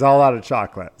beer, and he's all out of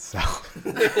chocolate. So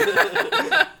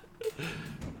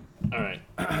All right.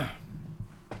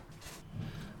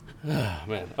 Oh,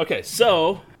 man. Okay,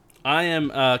 so I am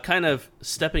kind of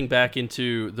stepping back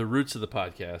into the roots of the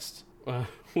podcast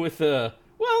with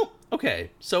well,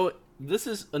 okay. So this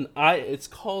is it's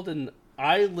called an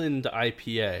Island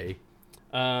IPA,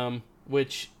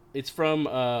 which it's from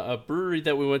a brewery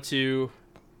that we went to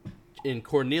in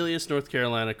Cornelius, North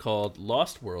Carolina, called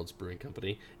Lost Worlds Brewing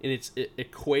Company, and it's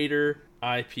Equator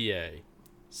IPA.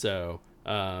 So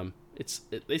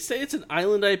they say it's an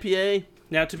Island IPA.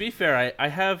 Now, to be fair, I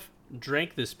have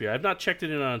drank this beer. I've not checked it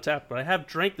in on tap, but I have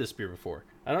drank this beer before.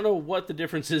 I don't know what the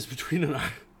difference is between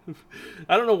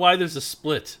I don't know why there's a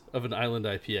split of an Island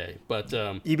IPA, but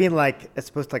you mean like it's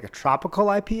supposed to like a tropical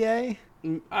IPA?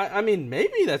 I mean,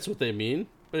 maybe that's what they mean,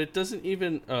 but it doesn't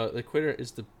even... Equator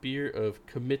is the beer of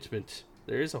commitment.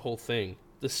 There is a whole thing.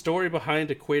 The story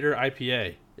behind Equator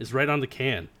IPA is right on the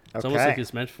can. It's almost Okay. like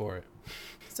it's meant for it.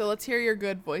 So let's hear your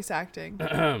good voice acting.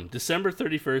 December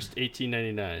 31st,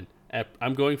 1899.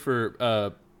 I'm going for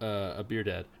a beer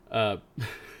dad.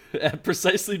 At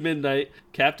precisely midnight,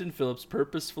 Captain Phillips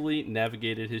purposefully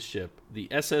navigated his ship, the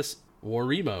SS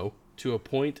Warimo, to a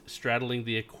point straddling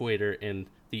the equator and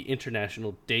the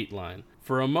international date line.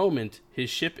 For a moment, his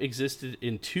ship existed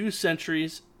in 2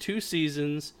 centuries, 2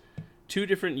 seasons, 2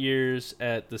 different years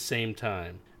at the same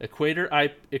time. Equator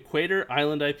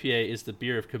Island IPA is the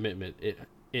beer of commitment.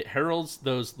 It heralds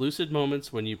those lucid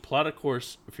moments when you plot a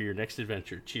course for your next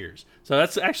adventure. Cheers. So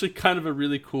that's actually kind of a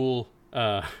really cool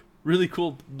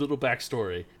little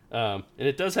backstory. And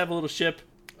it does have a little ship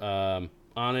on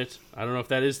it. I don't know if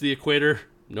that is the Equator.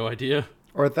 No idea.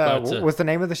 Or But, what's the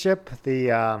name of the ship? The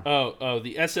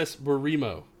The SS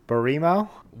Warimo. Barimo?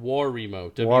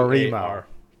 Warimo. Warimo.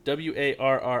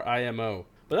 Warrimo.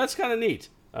 But that's kind of neat.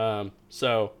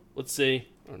 So let's see.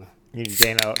 I don't know. You need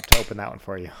Dana to open that one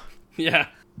for you. Yeah.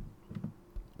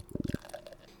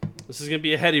 This is going to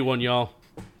be a heady one, y'all.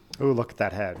 Ooh, look at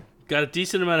that head. Got a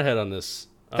decent amount of head on this.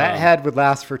 That head would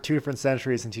last for 2 different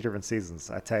centuries and 2 different seasons.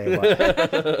 I tell you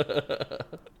what.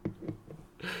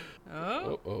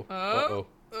 Uh-oh.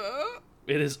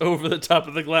 It is over the top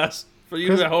of the glass for you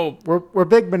Chris, at home. we're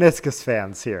big meniscus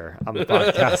fans here on the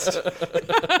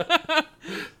podcast.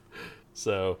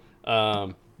 So,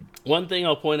 one thing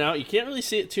I'll point out, you can't really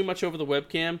see it too much over the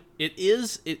webcam. It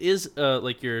is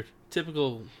like your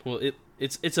typical. Well,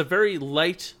 it's a very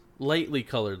lightly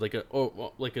colored, like an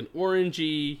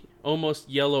orangey, almost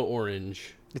yellow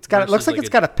orange. It looks like it's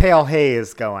got a pale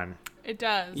haze going. It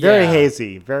does. Very Yeah.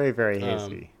 hazy. Very, very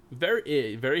hazy.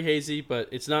 Very hazy, but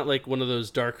it's not like one of those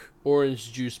dark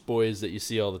orange juice boys that you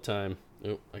see all the time.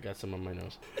 Oh, I got some on my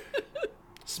nose.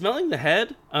 Smelling the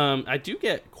head, I do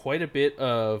get quite a bit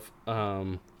of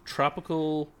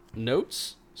tropical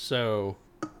notes. So,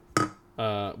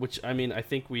 which I mean, I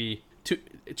think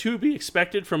to be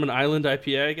expected from an Island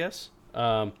IPA, I guess.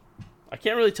 I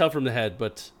can't really tell from the head,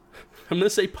 but I'm gonna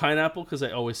say pineapple because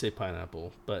I always say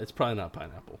pineapple, but it's probably not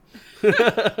pineapple.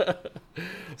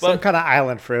 Some kind of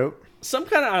island fruit. Some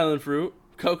kind of island fruit,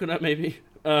 coconut maybe.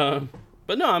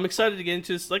 But no, I'm excited to get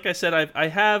into this. Like I said, I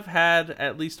have had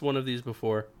at least one of these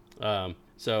before.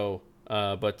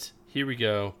 But here we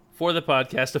go for the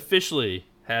podcast, officially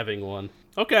having one.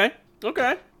 Okay. All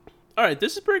right,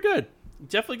 this is pretty good.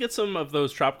 definitely get some of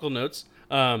those tropical notes.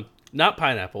 Not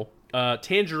pineapple,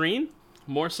 tangerine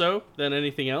more so than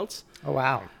anything else. Oh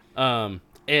wow.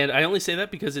 And I only say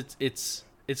that because it's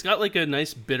got like a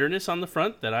nice bitterness on the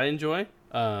front that I enjoy.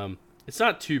 It's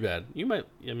not too bad.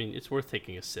 It's worth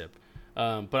taking a sip.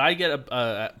 But I get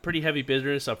a pretty heavy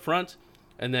bitterness up front,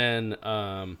 and then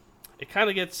it kind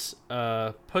of gets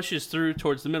pushes through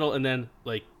towards the middle, and then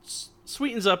like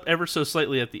sweetens up ever so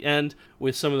slightly at the end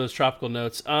with some of those tropical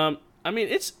notes.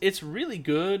 It's really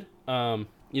good.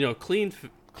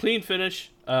 Clean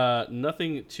finish.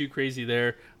 Nothing too crazy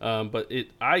there. But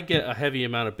I get a heavy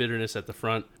amount of bitterness at the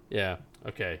front. Yeah.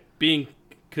 Okay.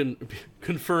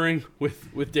 Conferring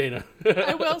with Dana.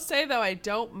 I will say though, I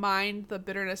don't mind the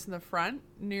bitterness in the front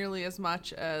nearly as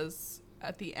much as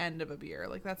at the end of a beer.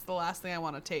 Like that's the last thing I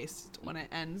want to taste when it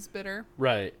ends bitter.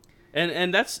 Right.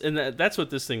 And that's what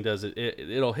this thing does.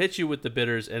 It'll hit you with the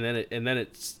bitters, and then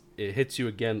it hits you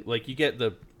again. Like you get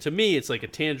to me, it's like a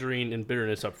tangerine and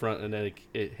bitterness up front, and then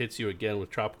it hits you again with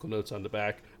tropical notes on the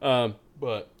back.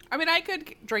 But I mean, I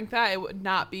could drink that. It would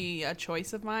not be a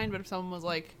choice of mine, but if someone was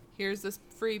like, "Here's this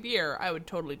free beer," I would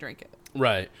totally drink it.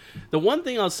 Right. The one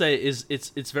thing I'll say is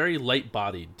it's very light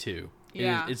bodied too.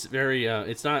 Yeah. It's very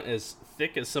it's not as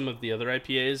thick as some of the other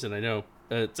IPAs, and I know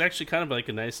it's actually kind of like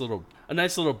a nice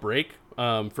little break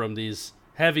from these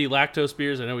heavy lactose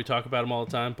beers. I know we talk about them all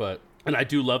the time, and I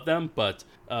do love them, but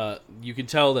you can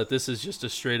tell that this is just a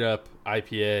straight up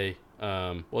IPA.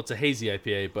 It's a hazy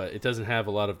IPA, but it doesn't have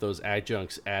a lot of those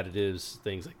adjuncts, additives,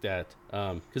 things like that.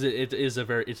 Because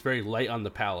it's very light on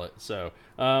the palate. So,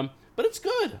 but it's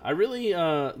good. I really,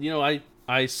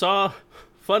 I saw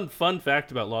fun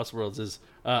fact about Lost Worlds is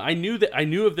I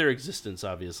knew of their existence,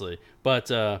 obviously, but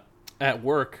at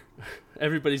work,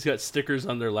 everybody's got stickers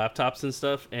on their laptops and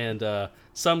stuff, and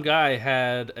some guy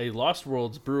had a Lost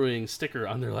Worlds Brewing sticker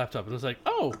on their laptop, and I was like,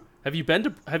 oh. Have you been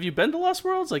to Lost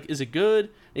Worlds? Like, is it good?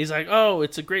 And he's like, oh,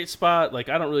 it's a great spot. Like,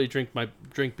 I don't really drink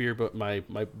beer, but my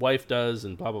wife does,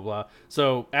 and blah blah blah.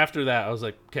 So after that, I was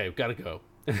like, okay, we've got to go,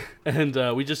 and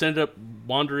we just ended up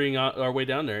wandering our way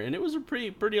down there, and it was a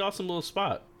pretty awesome little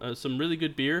spot. Some really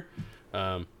good beer,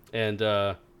 and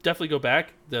definitely go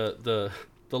back. The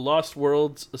Lost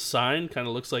Worlds sign kind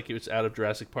of looks like it was out of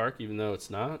Jurassic Park, even though it's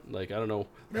not. Like, I don't know.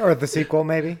 Or the sequel,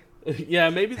 maybe. Yeah,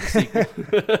 maybe the sequel.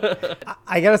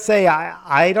 I gotta say,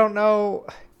 I don't know.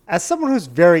 As someone who's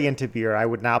very into beer, I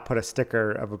would not put a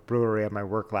sticker of a brewery on my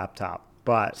work laptop.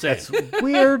 But Same. It's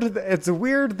weird. It's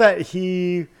weird that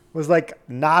he was like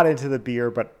not into the beer,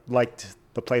 but liked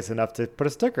the place enough to put a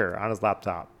sticker on his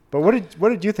laptop. But what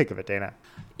did you think of it, Dana?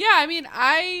 Yeah, I mean,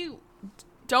 I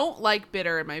don't like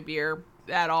bitter in my beer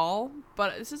at all,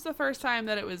 but this is the first time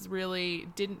that it was really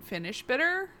didn't finish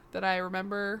bitter that I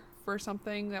remember for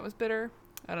something that was bitter.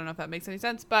 I don't know if that makes any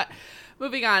sense, but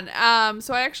moving on.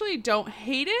 So I actually don't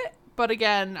hate it, but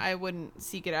again, I wouldn't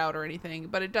seek it out or anything,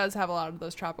 but it does have a lot of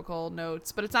those tropical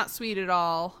notes, but it's not sweet at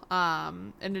all.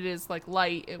 And it is like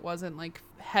light. It wasn't like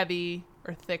heavy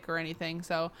or thick or anything.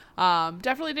 So,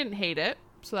 definitely didn't hate it.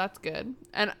 So that's good.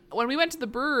 And when we went to the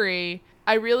brewery,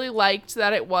 I really liked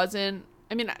that it wasn't,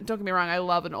 I mean, don't get me wrong. I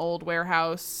love an old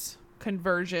warehouse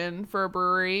conversion for a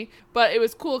brewery, but it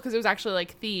was cool because it was actually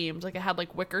like themed. Like it had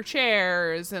like wicker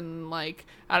chairs and like,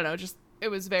 I don't know, just it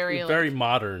was very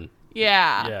modern.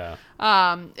 Yeah.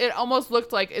 It almost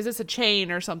looked like, is this a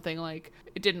chain or something? Like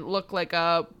it didn't look like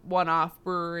a one-off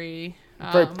brewery.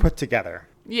 Very put together.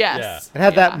 Yes. Yeah. It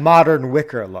had that modern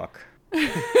wicker look.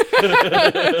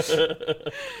 That's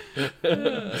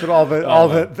what all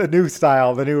the new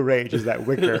style, the new rage is that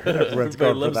wicker. Everyone's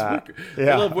going for that. Wicker.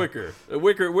 Yeah. I love wicker.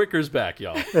 Wicker's back,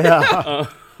 y'all. Yeah.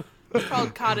 It's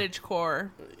called cottage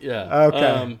core. Yeah.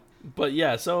 Okay. But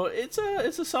yeah, so it's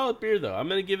a solid beer though. I'm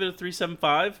gonna give it a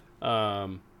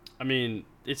 3.75. I mean,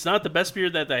 it's not the best beer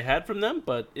that I had from them,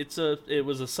 but it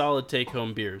was a solid take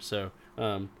home beer. So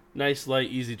nice, light,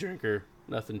 easy drinker.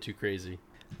 Nothing too crazy.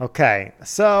 Okay,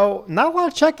 so not a lot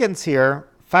of check-ins here.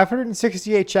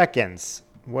 568 check-ins.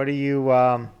 What are you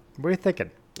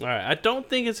thinking? All right, I don't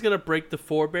think it's gonna break the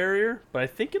 4 barrier, but I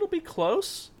think it'll be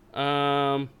close.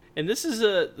 And this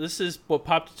is what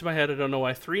popped into my head. I don't know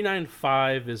why.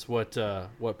 395 is what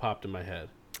popped in my head.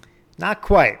 Not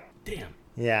quite. Damn.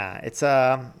 Yeah, it's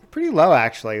pretty low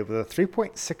actually, with a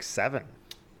 3.67.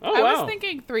 Oh, I wow. was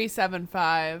thinking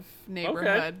 375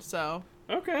 neighborhood. Okay. So.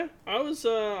 Okay,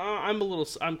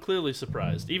 I'm clearly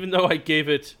surprised, even though I gave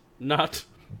it not,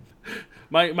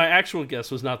 my actual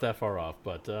guess was not that far off,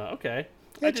 but okay.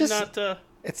 It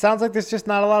sounds like there's just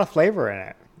not a lot of flavor in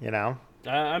it, you know?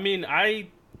 I mean, I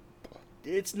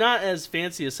it's not as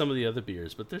fancy as some of the other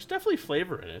beers, but there's definitely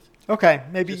flavor in it. Okay,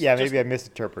 maybe Just- maybe I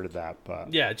misinterpreted that,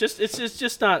 but Yeah, it's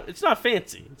just not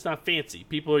fancy. It's not fancy.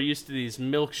 People are used to these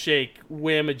milkshake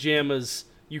whamma jammas.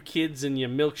 You kids and your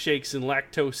milkshakes and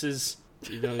lactoses.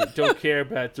 You don't care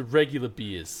about the regular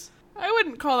beers. I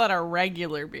wouldn't call that a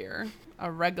regular beer.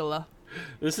 A regular.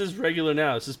 This is regular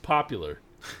now. This is popular.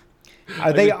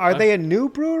 are they a new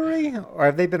brewery or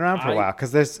have they been around for a while?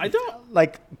 Because there's I don't-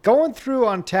 like going through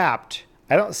Untapped,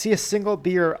 I don't see a single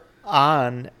beer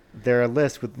on their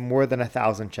list with more than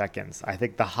 1,000 check-ins. I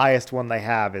think the highest one they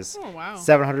have is Oh, wow.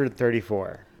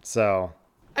 734. So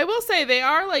I will say they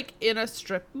are like in a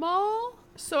strip mall,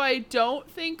 so I don't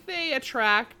think they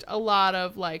attract a lot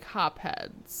of like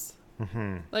hopheads.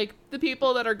 Mm-hmm. Like the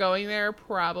people that are going there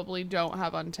probably don't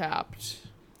have Untapped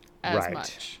as Right.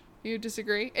 much. You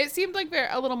disagree? It seemed like they're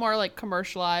a little more like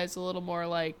commercialized, a little more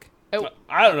like. Oh,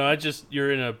 I don't know.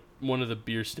 You're in one of the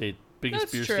biggest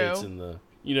That's beer true. states in the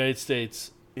United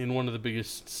States, in one of the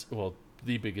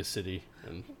the biggest city.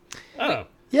 And I don't know.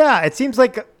 yeah, it seems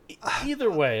like Either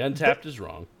way, Untapped is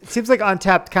wrong.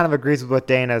 Untapped kind of agrees with what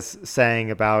Dana's saying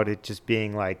about it just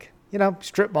being like,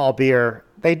 strip mall beer.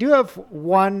 They do have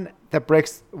one that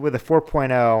breaks with a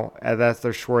 4.0, and that's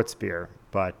their Schwartz beer.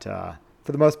 But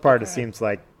for the most part, it seems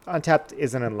like Untapped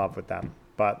isn't in love with them.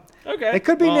 But Okay. they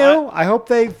could be Well, new. I hope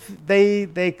they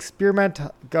experiment,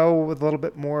 go with a little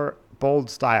bit more bold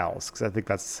styles, because I think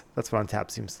that's what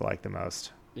Untapped seems to like the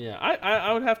most. Yeah,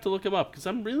 I would have to look them up because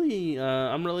I'm really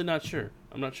not sure.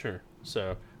 I'm not sure.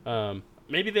 So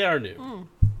maybe they are new.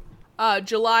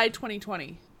 July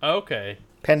 2020. Okay.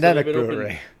 Pandemic So they've been open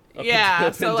brewery. up Yeah,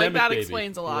 until so like pandemic, that baby.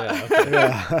 explains a lot. Yeah, okay.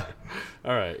 Yeah.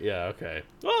 All right. Yeah. Okay.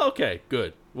 Well. Okay.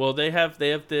 Good. Well, they have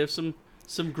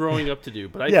some growing up to do.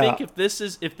 But I Yeah. think if this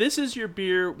is your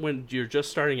beer when you're just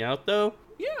starting out, though,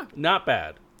 Yeah. not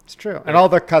bad. It's true. And all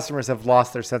their customers have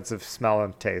lost their sense of smell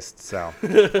and taste, so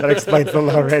that explains the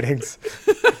low ratings.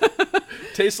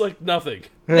 Tastes like nothing.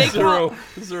 They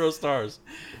Zero stars.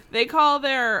 They call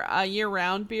their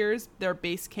year-round beers their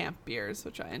base camp beers,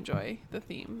 which I enjoy the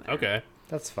theme there. Okay.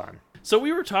 That's fun. So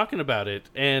we were talking about it,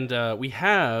 and we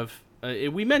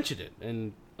mentioned it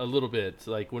in a little bit,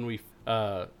 like when we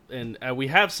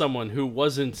have someone who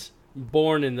wasn't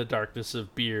born in the darkness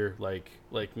of beer, like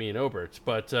me and Obert,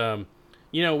 but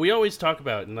we always talk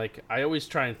about, and like I always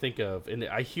try and think of, and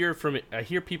I hear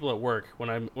people at work when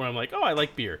I'm like, oh, I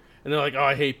like beer, and they're like, oh,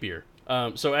 I hate beer.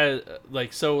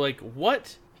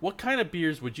 What kind of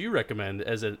beers would you recommend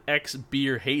as an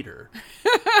ex-beer hater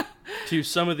to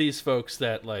some of these folks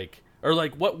that like, or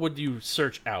like, what would you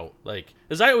search out? Like,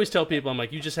 as I always tell people, I'm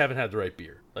like, you just haven't had the right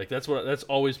beer. Like, that's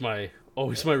always my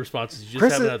response is, you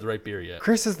just haven't had the right beer yet.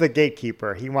 Chris is the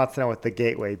gatekeeper. He wants to know what the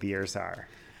gateway beers are.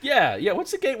 Yeah.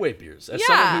 What's the gateway beers? As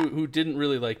Yeah. someone who didn't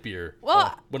really like beer,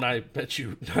 Well- when I met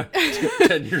you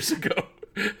 10 years ago.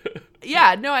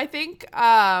 Yeah, no, I think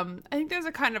there's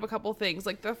a couple things.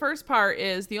 Like the first part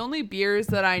is the only beers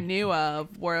that I knew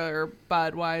of were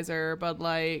Budweiser, Bud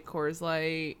Light, Coors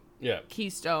Light, Yeah.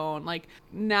 Keystone, like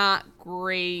not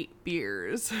great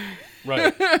beers.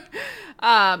 Right.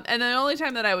 And the only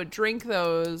time that I would drink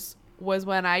those was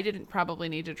when I didn't probably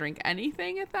need to drink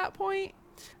anything at that point.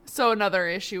 So another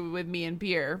issue with me and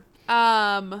beer.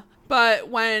 But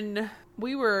when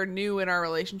we were new in our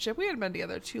relationship, we hadn't been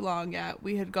together too long yet.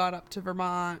 We had gone up to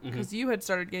Vermont because you had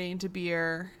started getting into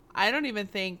beer. I don't even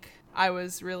think I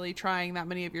was really trying that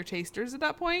many of your tasters at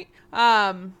that point.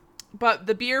 But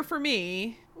the beer for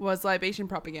me was Libation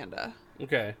Propaganda.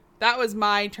 Okay. That was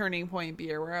my turning point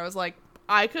beer where I was like,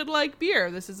 I could like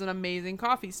beer. This is an amazing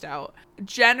coffee stout.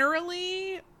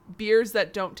 Generally, beers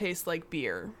that don't taste like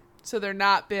beer. So they're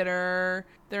not bitter.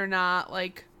 They're not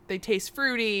like, they taste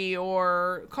fruity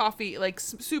or coffee, like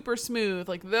super smooth.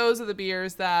 Like those are the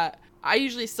beers that I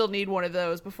usually still need one of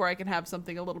those before I can have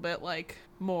something a little bit like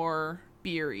more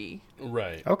beery.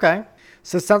 Right. Okay.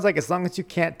 So it sounds like as long as you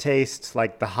can't taste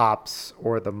like the hops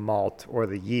or the malt or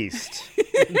the yeast,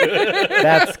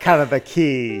 that's kind of the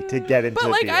key to get into But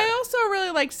like, beer. I also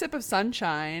really like Sip of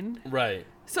Sunshine. Right.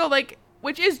 So like,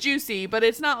 which is juicy, but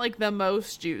it's not like the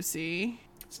most juicy.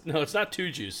 No, it's not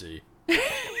too juicy.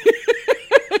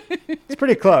 It's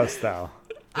pretty close though.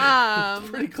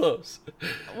 Pretty close.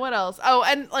 What else? Oh,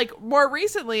 and like more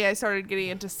recently I started getting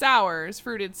into sours,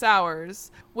 fruited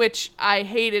sours, which I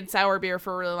hated sour beer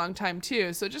for a really long time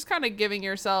too. So just kind of giving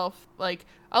yourself, like,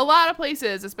 a lot of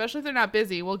places, especially if they're not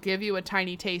busy, will give you a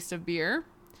tiny taste of beer.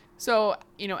 So,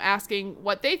 asking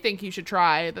what they think you should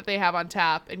try that they have on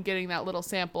tap and getting that little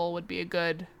sample would be a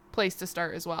good place to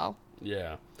start as well.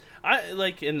 Yeah. I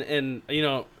like, and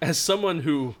as someone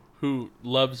who who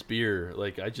loves beer.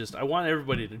 Like I want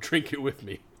everybody to drink it with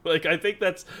me. Like I think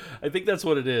that's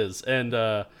what it is. And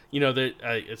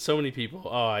it's so many people.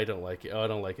 Oh, I don't like it. Oh, I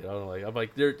don't like it. I don't like it. I'm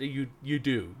like, you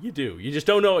do. You just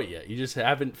don't know it yet. You just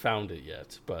haven't found it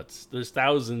yet. But there's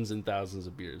thousands and thousands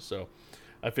of beers. So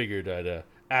I figured I'd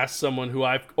ask someone who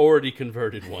I've already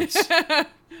converted once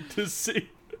to see.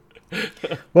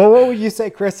 Well, what would you say,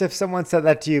 Chris, if someone said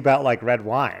that to you about like red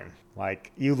wine?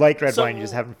 Like you like red wine, you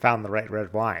just haven't found the right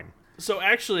red wine. So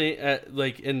actually,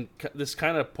 and this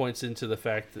kind of points into the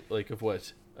fact that, like, of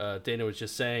what Dana was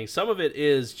just saying. Some of it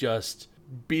is just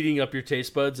beating up your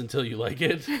taste buds until you like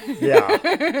it.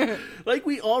 Yeah. Like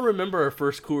we all remember our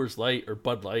first Coors Light or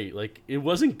Bud Light. Like it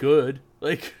wasn't good.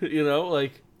 Like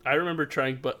like I remember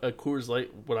trying a Coors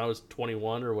Light when I was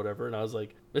 21 or whatever, and I was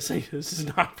like, this is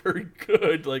not very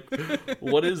good. Like,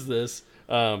 what is this?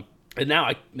 And now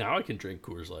I can drink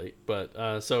Coors Light, but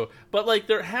like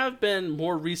there have been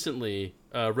more recently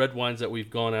red wines that we've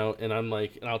gone out and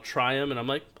I'll try them and I'm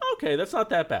like, okay, that's not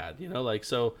that bad, like,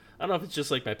 so I don't know if it's just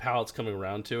like my palate's coming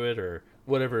around to it or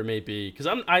whatever it may be, because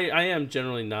I am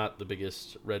generally not the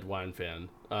biggest red wine fan,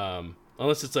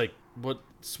 unless it's like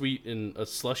sweet in a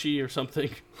slushy or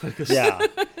something. Yeah,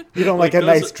 you don't like a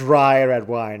nice dry red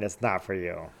wine. It's not for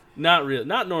you. Not really,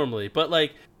 not normally, but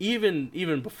like even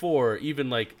before, even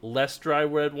like less dry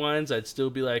red wines, I'd still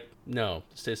be like, no,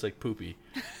 this tastes like poopy.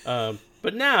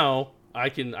 But now I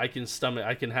can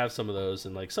have some of those,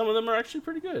 and like some of them are actually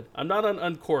pretty good. I'm not on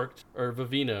Uncorked or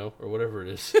Vivino or whatever it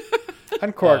is.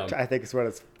 Uncorked, I think is what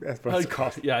it's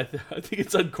called. Yeah, I think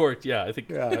it's Uncorked. Yeah, I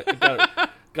think I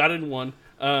got it in one.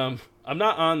 I'm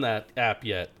not on that app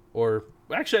yet, or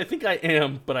actually I think I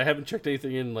am, but I haven't checked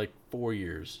anything in like 4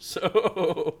 years.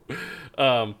 So,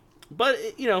 but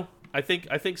I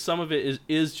think some of it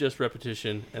is just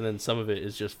repetition, and then some of it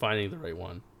is just finding the right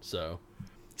one. So,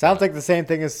 sounds like the same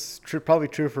thing is probably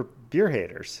true for beer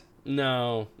haters.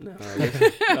 No.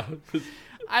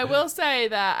 I will say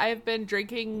that I've been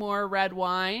drinking more red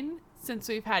wine since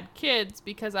we've had kids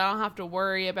because I don't have to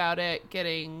worry about it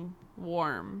getting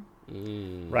warm.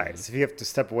 Right. So if you have to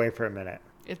step away for a minute,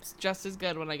 it's just as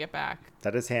good when I get back.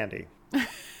 That is handy.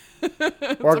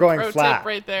 Or going flat.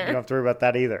 Right there. You don't have to worry about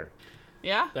that either.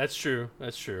 Yeah. That's true.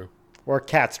 Or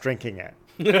cats drinking it.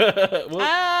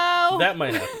 Well, that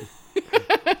might happen.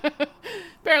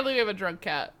 Apparently we have a drunk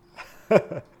cat.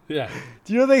 Yeah.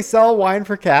 Do you know they sell wine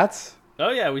for cats?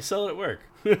 Oh yeah, we sell it at work.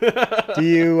 Do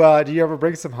you ever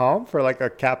bring some home for like a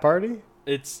cat party?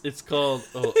 It's called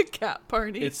cat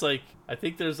party. It's like, I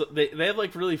think they have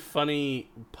like really funny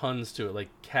puns to it, like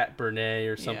Cat Bernet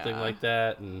or something like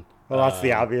that, and well, that's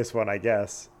the obvious one, I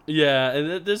guess. Yeah,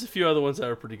 and there's a few other ones that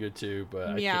are pretty good too,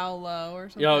 but Meow Low or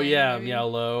something. Oh yeah, maybe. Meow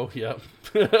Low. Yep.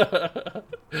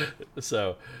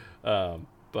 So,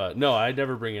 but no, I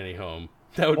never bring any home.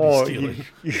 That would be stealing.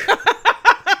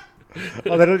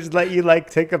 Oh, they don't just let you like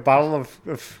take a bottle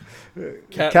of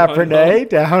Cabernet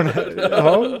down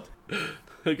home?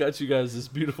 I got you guys this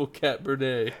beautiful Cat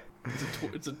Bernet.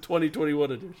 It's a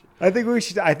 2021 edition. I think we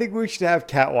should have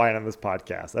cat wine on this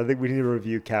podcast. I think we need to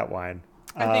review cat wine.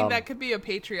 I think that could be a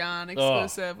Patreon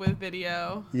exclusive with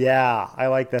video. Yeah, I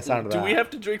like the sound of that. Do we have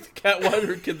to drink the cat wine,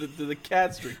 or do the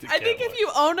cats drink the cat wine? I think if you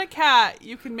own a cat,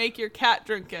 you can make your cat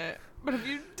drink it. But if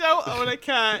you don't own a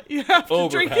cat, you have to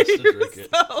drink it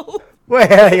yourself. Wait,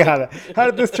 hang on. How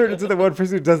did this turn into the one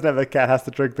person who doesn't have a cat has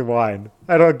to drink the wine?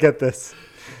 I don't get this.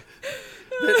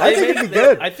 I think it'd be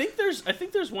good. I think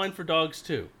there's wine for dogs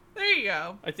too. There you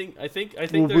go. I think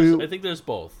there's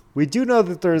both. We do know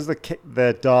that there's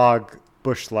the dog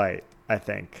Busch Light, I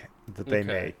think, that they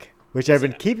make, which I've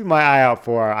been keeping my eye out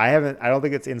for. I don't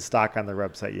think it's in stock on their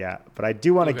website yet, but I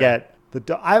do want to get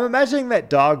I'm imagining that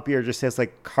dog beer just tastes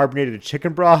like carbonated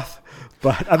chicken broth,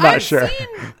 but I'm not sure. I've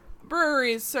seen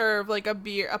breweries serve like a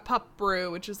pup brew,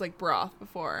 which is like broth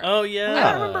before. Oh yeah.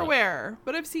 I don't remember where,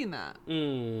 but I've seen that.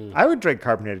 I would drink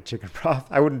carbonated chicken broth.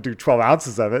 I wouldn't do 12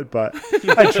 ounces of it, but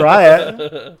I'd try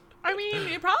it. I mean,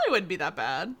 it probably wouldn't be that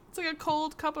bad. It's like a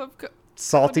cold cup of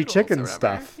salty chicken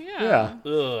stuff. Yeah.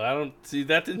 Ugh, I don't see,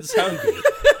 that didn't sound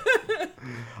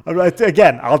good.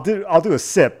 Again, I'll do a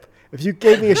sip. If you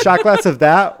gave me a shot glass of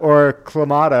that or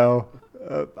Clamato,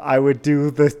 I would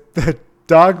do the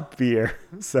dog beer.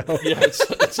 So yeah,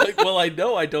 it's like, well, I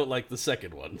know I don't like the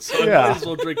second one, so I might as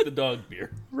well drink the dog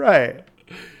beer. Right.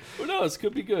 Who knows?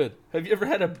 Could be good. Have you ever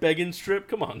had a bacon strip?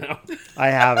 Come on now. I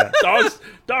haven't.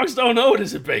 Dogs don't know it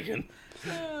isn't bacon.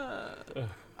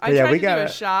 I tried to do a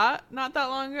shot not that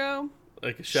long ago.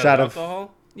 Like a shot of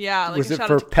alcohol? Yeah, like was a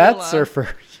shot it of for tequila. pets or for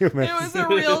humans? It was a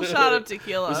real shot of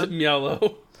tequila. Was it Meow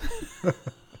Low?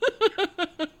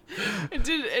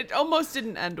 It almost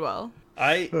didn't end well.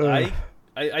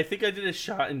 I think I did a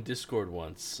shot in Discord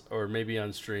once, or maybe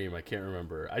on stream. I can't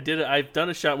remember. I've done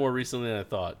a shot more recently than I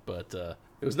thought, but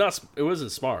it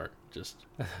wasn't smart. Just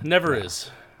never is.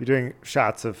 You're doing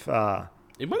shots of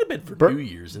It might have been for New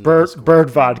Year's in the Discord. bird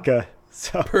vodka.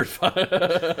 So Bird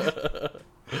vodka.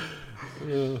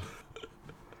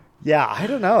 yeah, I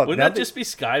don't know. Wouldn't that just be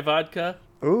Sky vodka?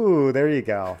 Ooh, there you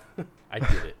go. I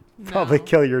did it. Probably No.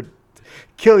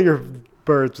 kill your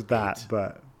birds with that,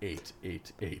 but 8.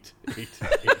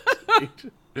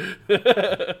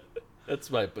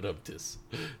 That's my badumtis.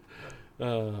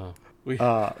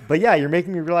 but yeah, you're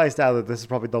making me realize now that this is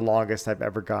probably the longest I've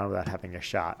ever gone without having a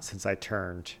shot since I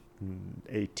turned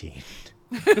 18.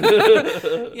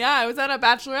 Yeah, I was at a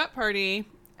bachelorette party,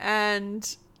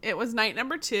 and it was night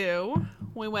number 2.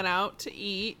 We went out to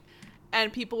eat,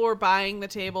 and people were buying the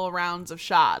table rounds of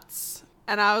shots.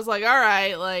 And I was like, all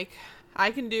right, like,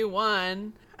 I can do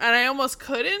one. And I almost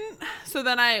couldn't. So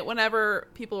then whenever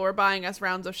people were buying us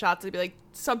rounds of shots, I'd be like,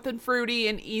 something fruity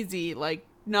and easy, like,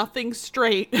 nothing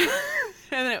straight.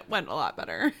 And it went a lot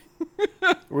better.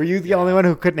 Were you the only one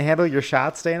who couldn't handle your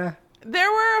shots, Dana? There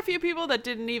were a few people that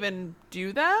didn't even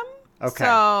do them. Okay.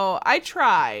 So I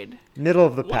tried. Middle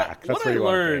of the pack. That's what where I you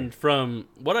want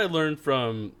to learned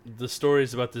from the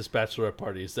stories about this bachelorette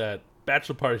party is that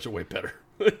bachelor parties are way better.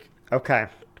 Like, Okay.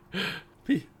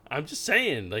 I'm just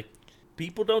saying, like,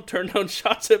 people don't turn down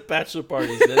shots at bachelor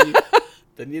parties.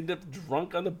 Then you end up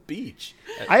drunk on the beach.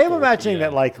 I am imagining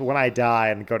that, like, when I die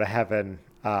and go to heaven,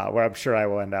 where I'm sure I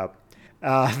will end up,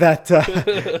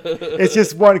 it's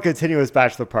just one continuous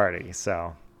bachelor party.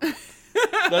 So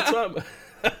That's what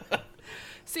I'm...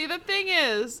 See, the thing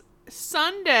is,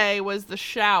 Sunday was the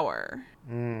shower.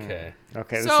 Okay.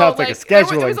 Okay, this So, sounds like a it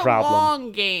scheduling was a problem.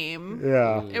 long game.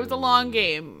 Yeah. It was a long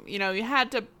game. You know, you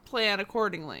had to plan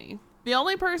accordingly. The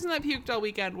only person that puked all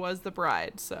weekend was the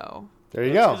bride, so... There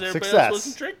you That's go. 'cause everybody else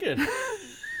wasn't Success.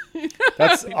 drinking.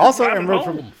 That's also I driving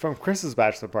remember home. from Chris's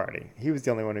bachelor party. He was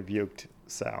the only one who buked.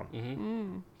 So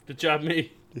Good job,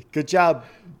 me. good job,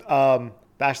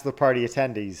 bachelor party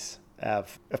attendees,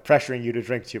 of pressuring you to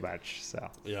drink too much. So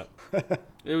Yeah.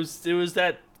 It was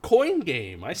that coin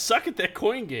game. I suck at that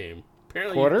coin game.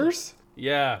 Apparently. quarters?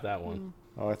 Yeah, that one.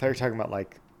 Oh, I thought you were talking about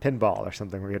like pinball or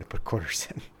something where you had to put quarters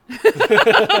in.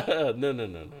 No,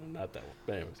 not that one.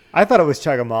 But anyways, I thought it was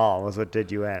Chug 'em All was what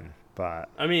did you in, but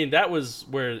I mean that was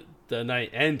where the night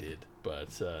ended.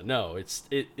 But no,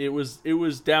 it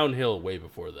was downhill way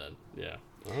before then. Yeah.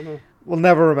 I don't know. we'll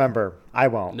never remember. I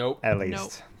won't. Nope. At least.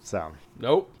 Nope. So.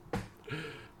 Nope.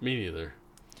 Me neither.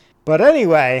 But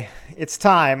anyway, it's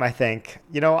time, I think.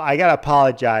 You know, I got to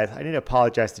apologize. I need to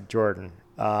apologize to Jordan.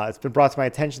 It's been brought to my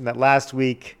attention that last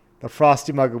week the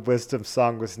Frosty Mug of Wisdom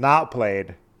song was not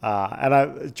played.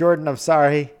 Jordan, I'm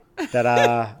sorry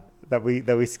that that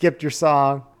we skipped your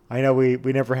song. I know we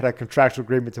never had a contractual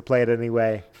agreement to play it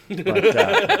anyway.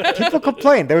 But people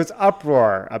complained. There was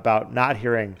uproar about not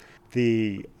hearing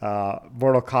the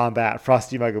Mortal Kombat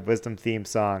Frosty Mug of Wisdom theme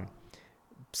song.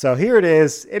 So here it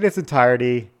is in its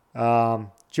entirety.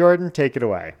 Jordan, take it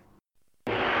away.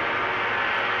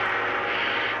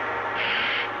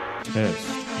 Test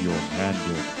your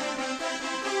handle.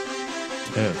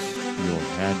 Test your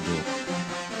handle.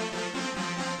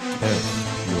 Test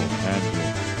your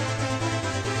handle.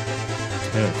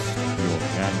 Test your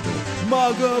handle.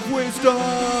 Mug of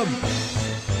Wisdom!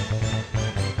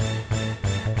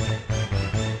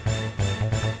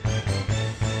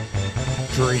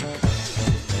 Drink.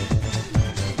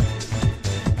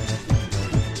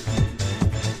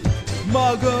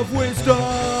 Mug of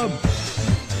Wisdom!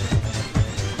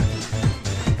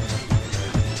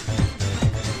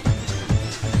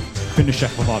 Finish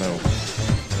that bravado.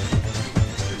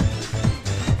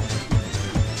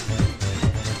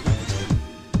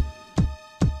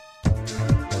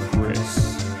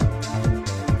 Chris.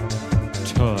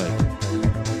 Tud.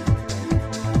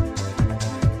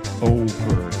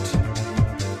 Overt.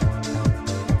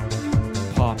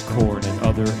 Popcorn and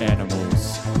other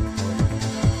animals.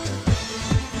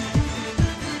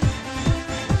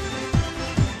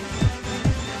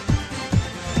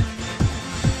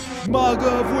 Mug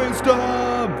of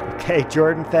Wisdom! Okay,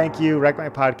 Jordan, thank you. Wreck My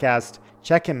Podcast.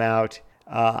 Check him out.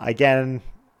 Again,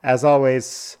 as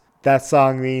always, that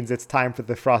song means it's time for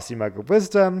the Frosty Mug of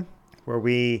Wisdom, where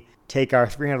we take our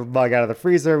 300 mug out of the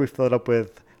freezer. We fill it up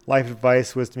with life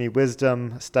advice,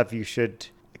 wisdom, stuff you should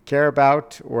care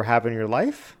about or have in your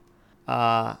life.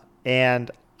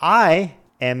 And I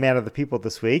am Man of the People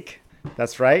this week.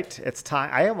 That's right. It's time.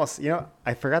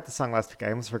 I forgot the song last week. I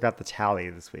almost forgot the tally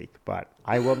this week, but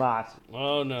I will not.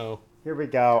 Oh no. Here we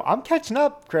go. I'm catching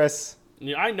up, Chris.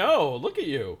 Yeah, I know. Look at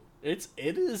you. It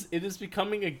is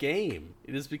becoming a game.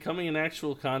 It is becoming an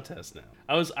actual contest now.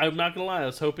 I'm not gonna lie, I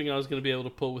was hoping I was gonna be able to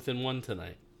pull within one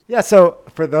tonight. Yeah, so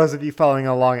for those of you following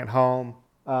along at home,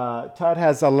 Todd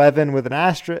has 11 with an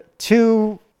asterisk,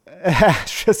 2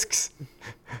 asterisks.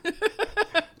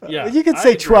 Yeah, You could I say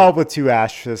agree. 12 with 2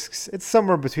 asterisks. It's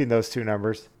somewhere between those two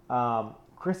numbers.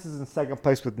 Chris is in second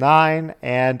place with 9,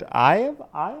 and I am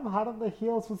hot on the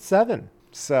heels with 7.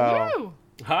 So Woo!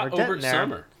 Hot we're getting over there.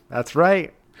 summer. That's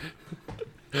right.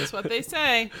 That's what they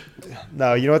say.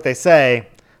 No, you know what they say?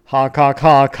 Honk, honk,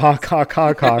 honk, honk, honk,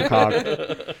 honk, honk,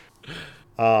 honk.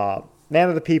 Man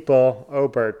of the people,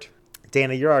 Obert.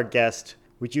 Dana, you're our guest.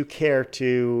 Would you care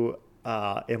to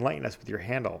enlighten us with your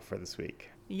handle for this week?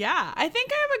 Yeah, I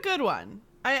think I have a good one.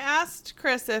 I asked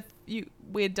Chris if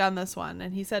we had done this one,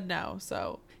 and he said no.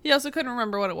 So he also couldn't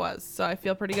remember what it was. So I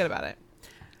feel pretty good about it.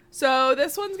 So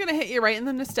this one's going to hit you right in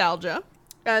the nostalgia.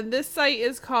 And this site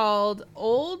is called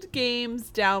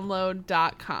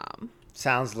oldgamesdownload.com.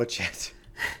 Sounds legit.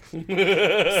 So it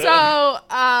was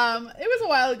a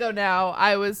while ago now.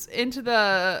 I was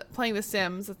into playing The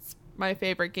Sims. It's my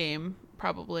favorite game,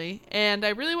 probably. And I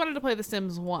really wanted to play The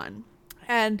Sims 1.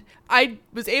 And I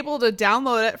was able to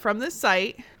download it from this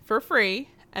site for free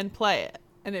and play it.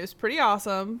 And it was pretty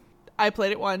awesome. I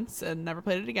played it once and never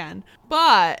played it again.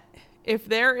 But if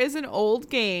there is an old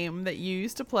game that you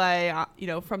used to play,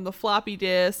 from the floppy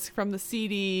disk, from the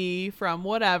CD, from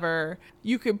whatever,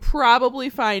 you could probably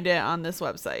find it on this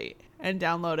website and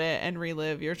download it and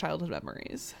relive your childhood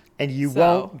memories. And you So-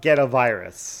 won't get a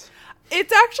virus.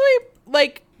 It's actually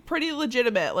pretty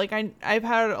legitimate. I've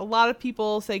had a lot of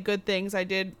people say good things. I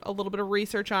did a little bit of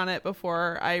research on it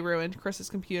before I ruined Chris's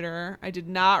computer. I did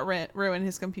not ruin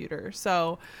his computer.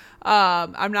 So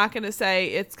I'm not going to say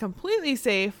it's completely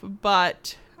safe,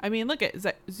 but I mean, look at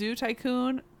Zoo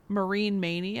Tycoon, Marine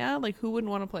Mania. Who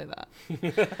wouldn't want to play that?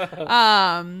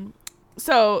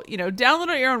 So, download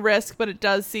at your own risk, but it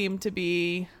does seem to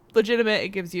be legitimate. It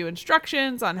gives you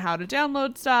instructions on how to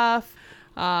download stuff.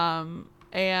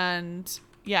 And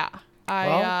yeah,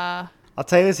 I'll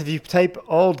tell you this, if you type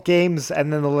old games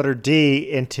and then the letter D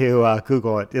into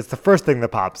Google, it's the first thing that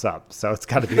pops up. So it's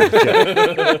got to be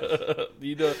legit.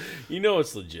 You know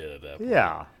it's legit at that point.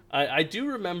 Yeah. I do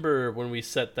remember when we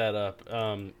set that up.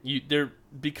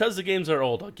 Because the games are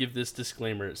old, I'll give this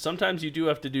disclaimer. Sometimes you do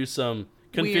have to do some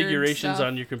configurations stuff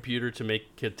on your computer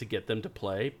to get them to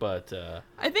play, but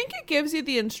I think it gives you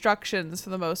the instructions for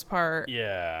the most part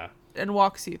yeah. and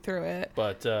walks you through it.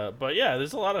 But yeah,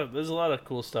 there's a lot of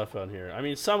cool stuff on here. I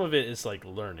mean, some of it is like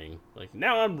learning. Like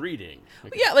now I'm reading.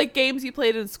 Yeah, games you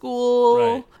played in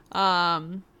school.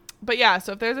 Right. But yeah,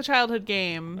 so if there's a childhood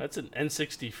game, That's an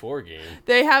N64 game.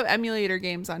 they have emulator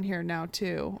games on here now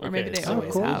too, or maybe they so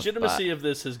always cool. have. legitimacy but of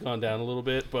this has gone down a little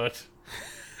bit, but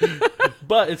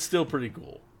but it's still pretty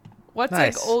cool. what's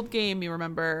Nice. old game you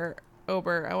remember,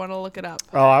 Ober? I want to look it up.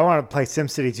 Oh, I want to play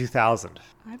SimCity 2000.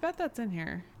 I bet that's in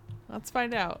here. Let's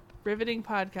find out. Riveting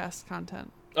podcast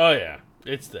content. Oh yeah,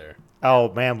 it's there.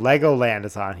 Oh, man, Legoland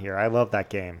is on here. I love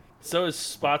that game. So is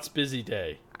Spot's Busy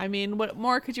Day. I mean, what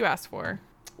more could you ask for?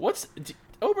 Ober, do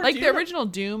The you know- original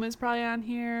Doom is probably on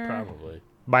here. Probably.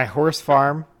 My Horse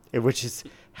Farm, which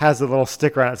has a little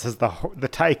sticker on it that says the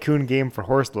tycoon game for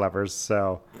horse lovers.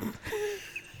 So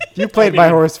if you played My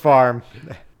Horse Farm,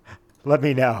 let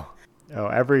me know. Oh,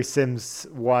 every Sims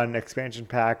 1 expansion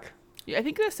pack, Yeah, I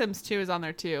think The Sims 2 is on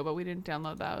there too, but we didn't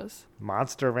download those.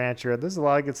 Monster Rancher. There's a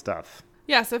lot of good stuff.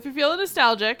 Yeah, so if you're feeling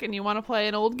nostalgic and you want to play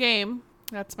an old game,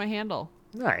 that's my handle.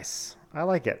 Nice. I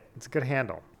like it. It's a good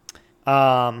handle.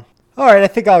 All right, I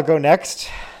think I'll go next.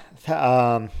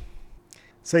 So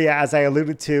yeah, as I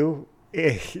alluded to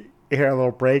here, a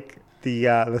little break.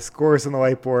 The scores on the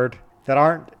whiteboard that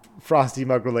aren't Frosty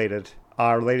Mug related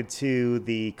are related to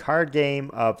the card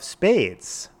game of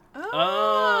Spades.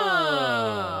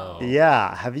 Oh.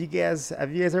 Yeah, have you guys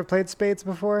ever played Spades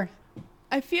before?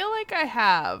 I feel like I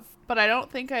have, but I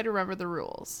don't think I'd remember the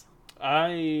rules.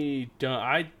 I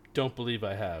don't believe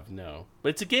I have. No, but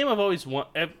it's a game I've always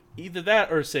wanted. Either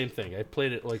that or same thing. I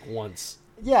played it once.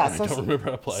 Yeah, I don't remember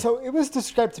how to play. So it was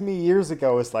described to me years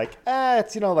ago as it's like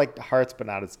Hearts but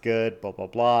not as good, blah blah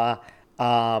blah.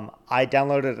 I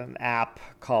downloaded an app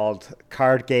called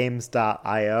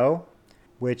cardgames.io,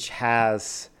 which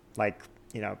has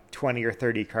 20 or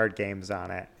 30 card games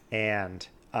on it, and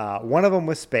one of them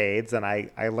was Spades, and I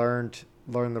learned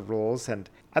the rules, and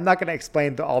I'm not going to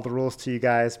explain all the rules to you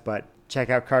guys, but check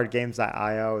out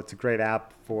cardgames.io. It's a great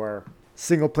app for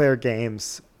single player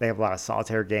games. They have a lot of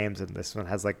solitaire games, and this one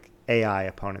has AI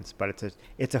opponents, but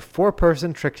it's a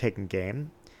 4-person trick taking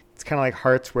game. It's kind of like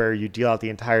Hearts, where you deal out the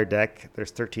entire deck.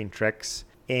 There's 13 tricks,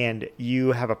 and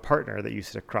you have a partner that you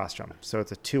sit across from. So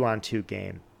it's a 2-on-2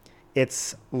 game.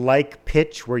 It's like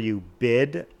pitch, where you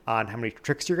bid on how many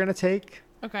tricks you're going to take.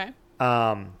 Okay.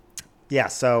 Yeah,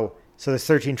 so there's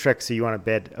 13 tricks, so you want to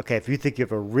bid. Okay, if you think you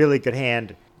have a really good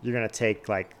hand, you're going to take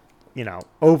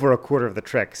over a quarter of the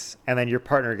tricks, and then your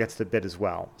partner gets to bid as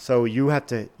well. So you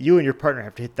and your partner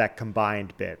have to hit that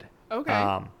combined bid.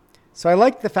 Okay. So I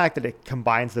like the fact that it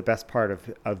combines the best part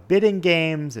of bidding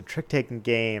games and trick-taking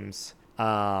games.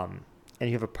 And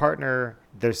you have a partner.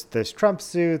 There's trump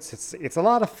suits. It's a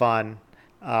lot of fun.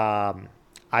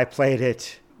 I played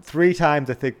it 3 times,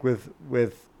 I think, with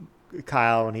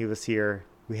Kyle when he was here.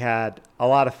 We had a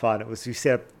lot of fun. We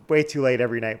stayed up way too late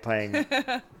every night playing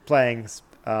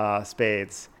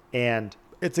spades. And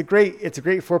it's a great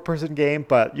 4-person game,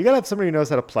 but you gotta have somebody who knows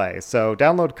how to play. So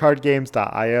download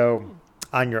cardgames.io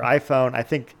on your iPhone. I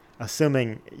think,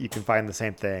 assuming you can find the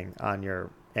same thing on your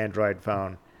Android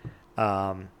phone.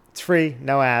 It's free,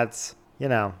 no ads.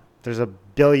 There's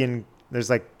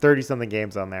like 30 something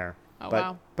games on there. Oh,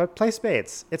 wow. But play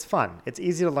spades. It's fun. It's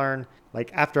easy to learn. Like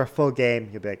after a full game,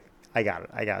 you'll be like, I got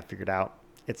it figured out.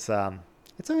 It's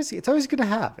always good to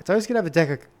have. It's always good to have a deck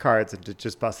of cards and to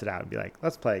just bust it out and be like,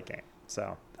 let's play a game.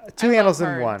 So 2 handles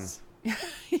in one.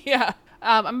 Yeah.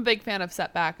 I'm a big fan of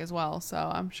Setback as well, so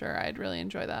I'm sure I'd really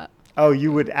enjoy that. Oh,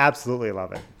 you would absolutely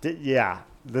love it. Yeah,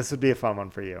 this would be a fun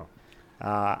one for you.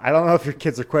 I don't know if your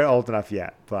kids are quite old enough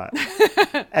yet, but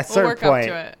at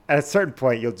a certain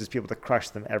point, you'll just be able to crush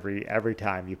them every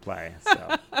time you play.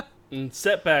 So. And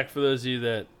Setback, for those of you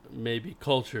that may be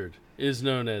cultured, is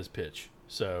known as pitch.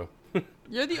 So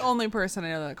you're the only person I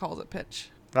know that calls it pitch.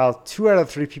 Well, 2 out of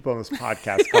 3 people on this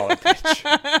podcast call it pitch.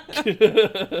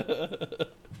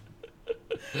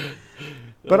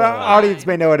 But our audience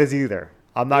may know it as either.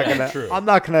 I'm not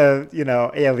gonna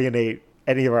alienate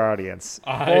any of our audience.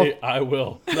 I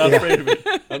will. I'm not afraid of it.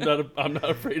 I'm not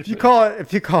afraid of it.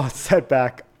 If you call it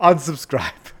Setback,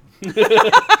 unsubscribe.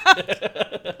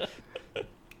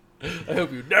 I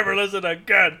hope you never listen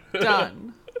again.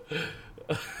 Done.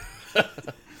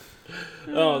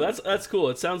 Oh, that's cool.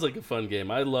 It sounds like a fun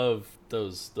game. I love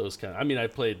those kind. I mean, I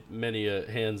played many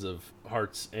hands of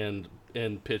hearts and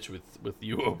pitch with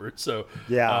you, Obert. So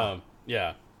yeah,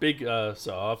 big.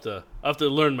 So I'll have to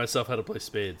learn myself how to play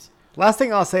spades. Last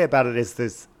thing I'll say about it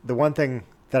is the one thing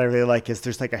that I really like is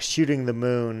there's like a shooting the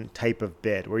moon type of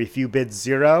bid where if you bid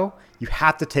 0, you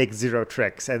have to take 0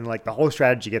 tricks, and like the whole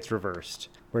strategy gets reversed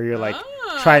where you're like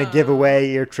trying to give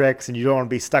away your tricks and you don't want to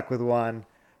be stuck with one.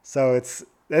 So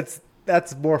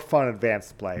that's more fun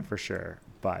advanced play for sure.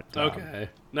 But okay,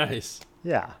 nice.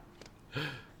 Yeah.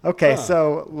 Okay,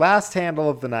 so last handle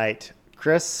of the night,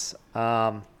 Chris.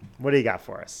 What do you got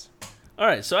for us? All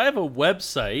right, so I have a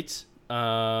website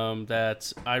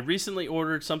that I recently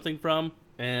ordered something from,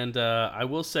 and I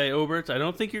will say, Obert, I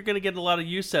don't think you're going to get a lot of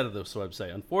use out of this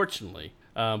website, unfortunately.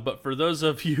 But for those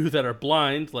of you that are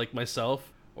blind, like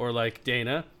myself or like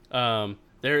Dana,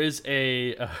 there is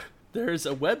a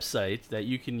website that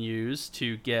you can use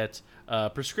to get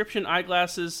prescription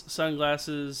eyeglasses,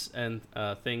 sunglasses, and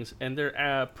things, and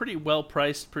they're pretty well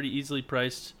priced, pretty easily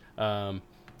priced.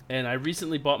 And I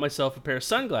recently bought myself a pair of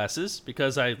sunglasses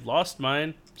because I lost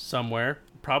mine somewhere,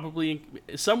 probably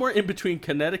somewhere in between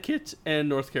Connecticut and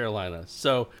North Carolina.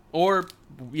 So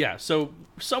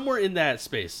somewhere in that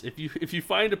space. If you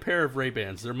find a pair of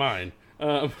Ray-Bans, they're mine.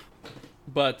 So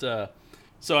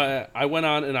I went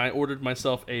on and I ordered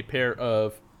myself a pair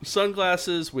of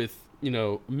sunglasses with,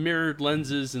 mirrored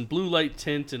lenses and blue light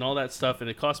tint and all that stuff, and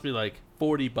it cost me like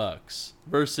 $40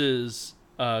 versus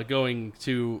going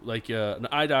to like an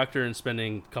eye doctor and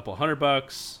spending a couple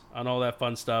 $100 on all that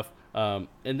fun stuff. And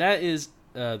that is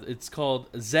it's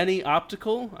called Zenni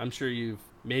Optical. I'm sure you've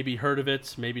maybe heard of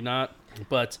it, maybe not.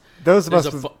 But those of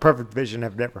us with perfect vision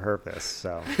have never heard this.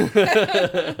 So,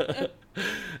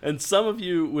 and some of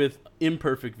you with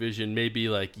imperfect vision may be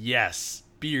like, "Yes,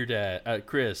 Beer Dad,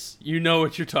 Chris, you know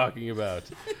what you're talking about."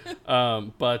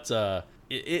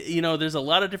 There's a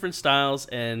lot of different styles,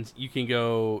 and you can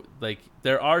go like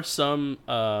there are some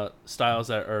styles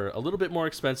that are a little bit more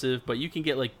expensive, but you can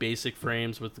get like basic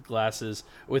frames with the glasses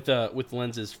with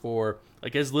lenses for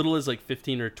like as little as like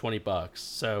 $15 or $20.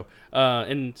 So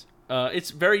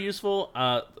it's very useful.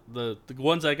 The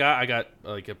ones I got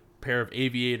like a pair of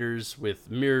aviators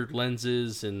with mirrored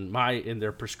lenses and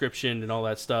their prescription and all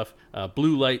that stuff.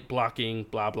 Blue light blocking,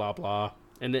 blah blah blah.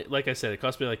 And like I said, it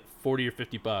cost me like $40 or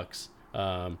 $50.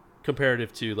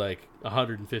 Comparative to like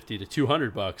 $150 to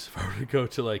 $200 if I were to go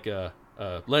to like a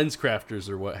Lens Crafters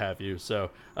or what have you.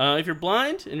 So if you're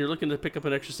blind and you're looking to pick up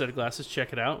an extra set of glasses,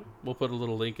 check it out. We'll put a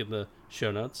little link in the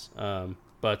show notes.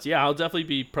 But yeah, I'll definitely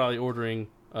be probably ordering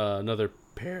another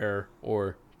pair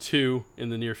or two in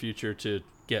the near future to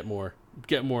get more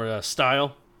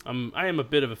style. I am a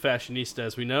bit of a fashionista,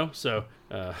 as we know, so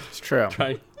It's true.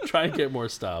 try and get more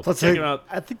style. Plus, Check 'em out.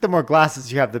 I think the more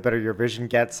glasses you have, the better your vision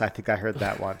gets. I think I heard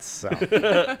that once. So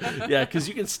Yeah, because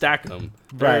you can stack them.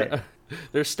 Right.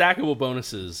 They're stackable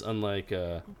bonuses, unlike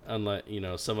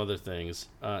some other things,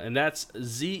 and that's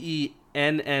ZENNI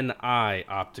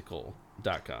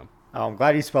optical.com. oh, I'm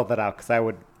glad you spelled that out because that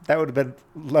would have been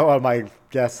low on my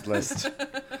guest list.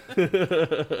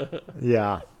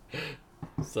 Yeah.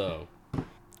 So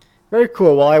Very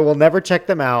cool. Well, I will never check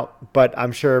them out, but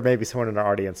I'm sure maybe someone in our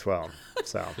audience will.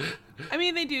 So I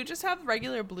mean, they do just have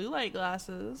regular blue light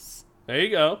glasses. there you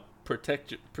go.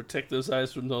 Protect those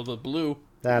eyes from all the blue,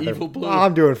 evil blue.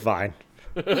 I'm doing fine.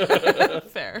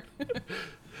 Fair.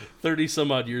 30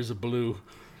 some odd years of blue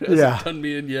hasn't Yeah. done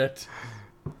me in yet.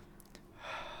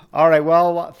 All right.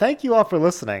 Well, thank you all for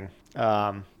listening.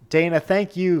 Dana,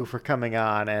 thank you for coming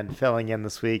on and filling in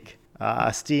this week.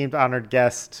 Esteemed, honored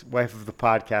guest, wife of the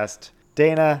podcast.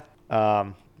 Dana,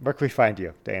 where can we find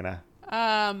you, Dana?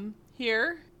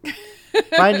 Here.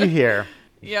 Find you here.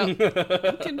 Yep. You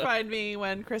can find me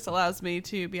when Chris allows me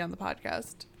to be on the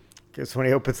podcast. Because when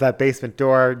he opens that basement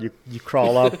door, you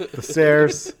crawl up the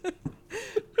stairs.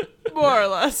 More or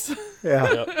less.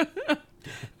 Yeah. Yep.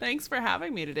 Thanks for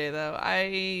having me today, though.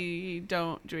 I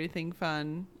don't do anything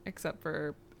fun except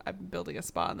for I'm building a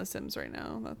spa in The Sims right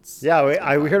now. Yeah, we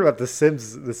fun. heard about The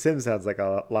Sims. The Sims sounds like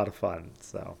a lot of fun.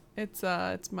 So It's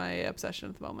my obsession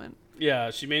at the moment.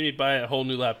 Yeah, she made me buy a whole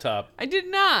new laptop. I did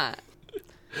not.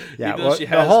 yeah, Even though well, she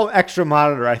the has- whole extra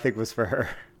monitor I think was for her.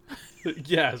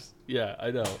 Yes, yeah,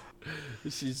 I know.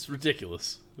 She's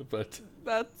ridiculous. But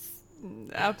That's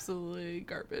absolutely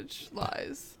garbage.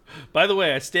 Lies. by the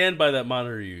way, I stand by that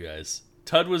monitor, you guys.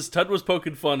 Tud was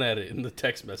poking fun at it in the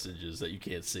text messages that you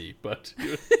can't see, but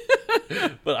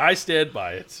but I stand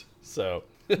by it. So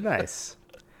Nice.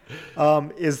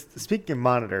 Speaking of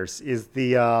monitors, is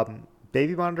the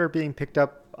baby monitor being picked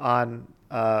up on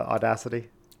Audacity?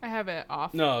 I have it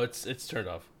off. no, it's turned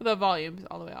off. The volume's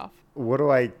all the way off. What do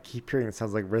I keep hearing? It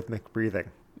sounds like rhythmic breathing.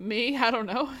 Me? I don't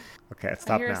know. Okay, it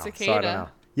stopped hear a now. So I cicada. don't know.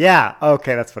 Yeah.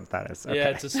 Okay, that's what that is. Okay. Yeah,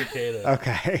 it's a cicada.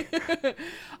 Okay.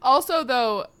 Also,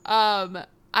 though,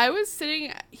 I was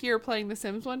sitting here playing The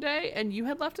Sims one day, and you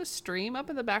had left a stream up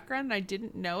in the background, and I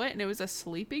didn't know it, and it was a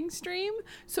sleeping stream.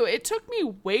 So it took me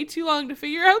way too long to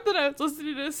figure out that I was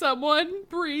listening to someone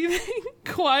breathing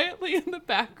quietly in the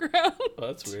background. Oh,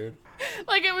 that's weird.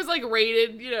 Like, it was, like,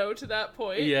 rated, to that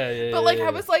point. Yeah. But, like, yeah. I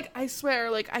was like, I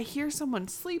swear, like, I hear someone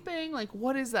sleeping. Like,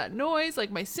 what is that noise? Like,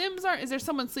 my Sims aren't... Is there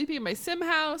someone sleeping in my Sim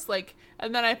house? Like,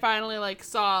 and then I finally, like,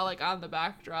 saw, like, on the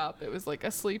backdrop, it was, like, a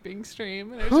sleeping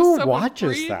stream. And it was Who just someone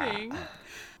watches breathing.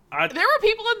 that? There were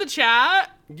people in the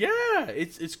chat. Yeah,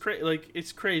 it's crazy. Like,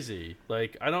 it's crazy.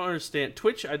 Like, I don't understand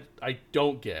Twitch. I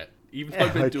don't get, even though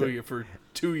I've been like doing it for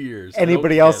 2 years. I don't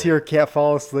Anybody get else it. here can't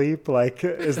fall asleep? Like,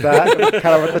 is that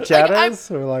kind of what the chat Like, is?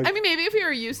 Or like, I mean, maybe if you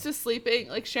were used to sleeping,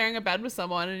 like, sharing a bed with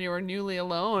someone and you were newly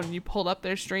alone, you pulled up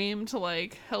their stream to,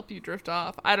 like, help you drift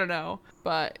off. I don't know.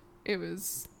 But it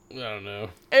was... I don't know.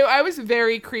 I was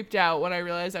very creeped out when I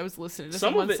realized I was listening to Some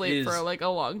of someone it sleep is- for, like, a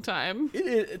long time.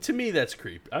 To me, that's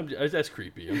creepy. That's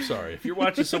creepy. I'm sorry. If you're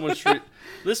watching someone stream,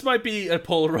 this might be a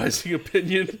polarizing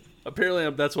opinion. Apparently,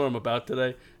 that's what I'm about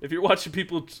today. If you're watching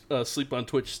people sleep on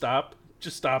Twitch, stop.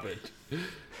 Just stop it.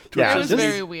 Yeah, It was this is-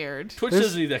 very weird. Twitch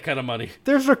doesn't need that kind of money.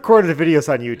 there's recorded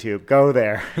videos on YouTube. Go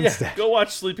there Yeah, instead. go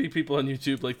watch sleeping people on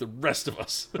YouTube like the rest of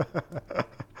us.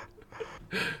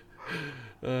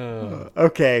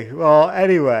 Okay. Well,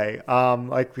 anyway,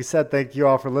 like we said, thank you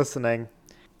all for listening.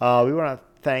 We want to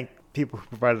thank people who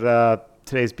provided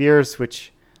today's beers,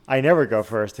 which I never go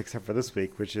first except for this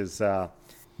week, which is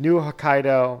New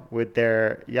Hokkaido with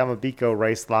their Yamabiko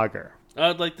Rice Lager.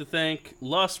 I'd like to thank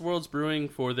Lost Worlds Brewing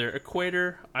for their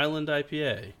Equator Island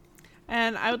IPA.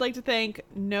 And I would like to thank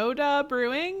Noda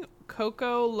Brewing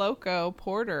Coco Loco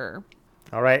Porter.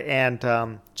 All right,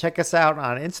 and check us out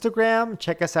on Instagram.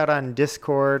 Check us out on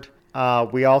Discord.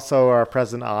 We also are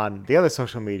present on the other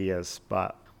social medias,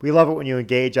 but we love it when you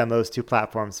engage on those two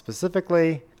platforms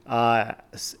specifically.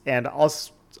 And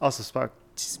also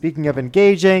speaking of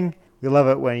engaging, we love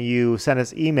it when you send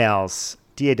us emails,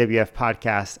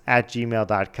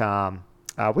 dawfpodcast@gmail.com.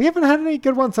 We haven't had any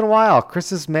good ones in a while.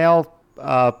 Chris's mail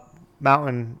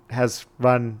mountain has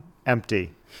run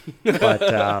empty. But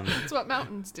That's what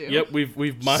mountains do. Yep, we've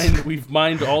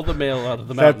mined all the mail out of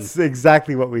the mountain. that's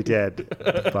exactly what we did.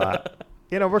 But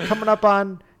we're coming up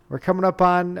on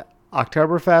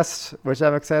Oktoberfest, which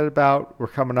I'm excited about. We're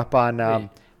coming up on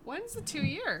When's the 2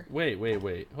 year? Wait.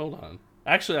 Hold on.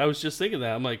 Actually, I was just thinking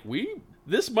that. I'm like,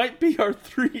 this might be our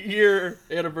 3-year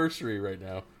anniversary right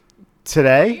now.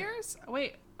 Today? Years?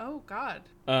 Wait. Oh God.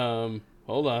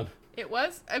 Hold on. It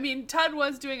was. I mean, Todd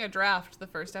was doing a draft the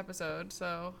first episode,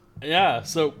 so. Yeah,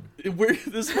 so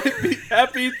this might be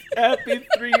happy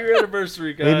 3-year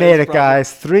anniversary, guys. We made it,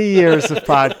 guys. 3 years of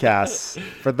podcasts.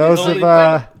 For those of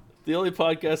the only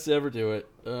podcast to ever do it.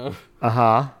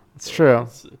 It's true.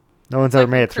 No one's ever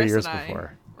made it 3 Chris years and I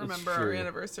before. Remember It's our true.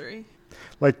 anniversary.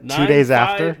 Like 2 days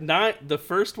after. The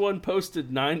first one posted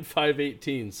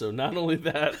 9/5/18. So not only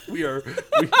that,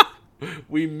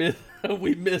 we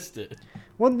missed it.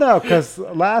 Well, no, because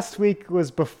last week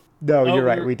was before. No, Oh, you're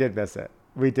right. We did miss it.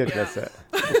 We did miss it.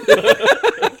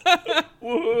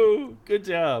 Woohoo! Good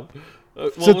job.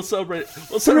 Well, So we'll celebrate.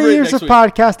 We'll 3 celebrate years next of week.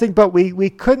 podcasting, but we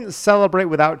couldn't celebrate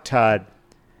without Todd.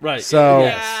 Right. So-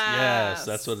 Yes,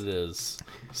 that's what it is.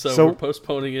 So we're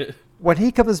postponing it. When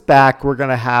he comes back, we're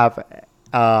gonna have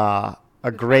a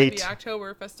It'll great be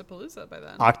October Festapalooza by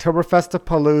then.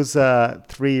 Oktoberfestapalooza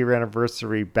 3-year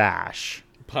anniversary bash.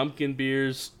 Pumpkin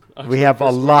beers. We have a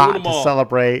We're doing lot them to all.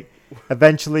 celebrate.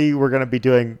 Eventually, we're gonna be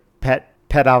doing pet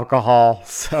alcohol.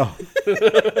 So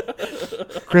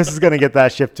Chris is gonna get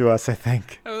that shipped to us, I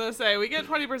think. I was gonna say we get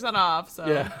 20% off. So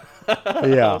Yeah.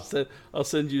 Yeah. I'll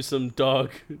send you some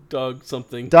dog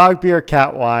something. Dog beer,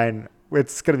 cat wine.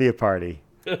 It's gonna be a party.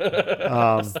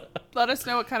 let us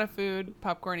know what kind of food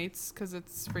Popcorn eats because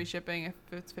it's free shipping if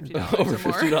it's $50 Over or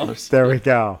more. $50. There we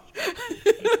go.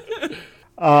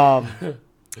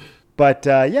 But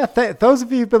yeah, those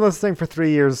of you who've been listening for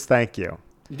 3 years, thank you.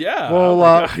 Yeah. Well, oh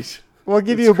my gosh. We'll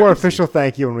give It's you a more crazy. official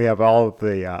thank you when we have all of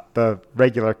the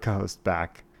regular co-hosts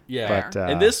back. Yeah. But,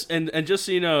 and this and just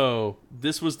so you know,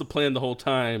 this was the plan the whole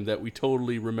time that we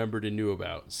totally remembered and knew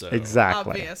about. So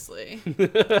Exactly. Obviously.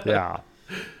 Yeah.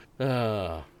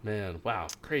 Oh man, wow,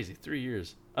 crazy 3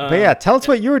 years. But yeah, tell us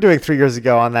what you were doing 3 years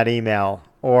ago on that email,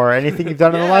 or anything you've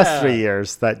done in the last Yeah. 3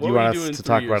 years that What you were want doing us to 3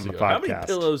 talk years about in the ago? How many podcast.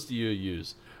 pillows do you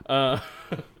use? But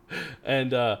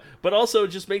also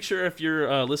just make sure if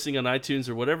you're listening on iTunes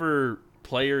or whatever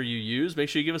player you use, make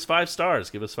sure you give us 5 stars.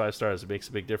 Give us 5 stars. It makes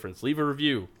a big difference. Leave a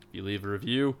review. If you leave a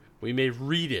review, we may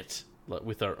read it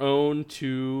with our own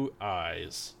 2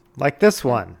 eyes. Like this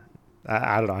one.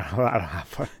 I don't know. I don't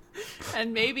have one.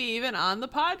 And maybe even on the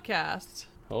podcast.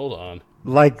 Hold on.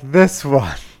 Like this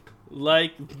one.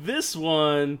 Like this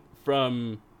one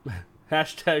from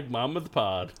hashtag Mom of the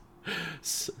Pod,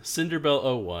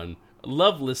 Cinderbell01.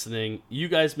 Love listening. You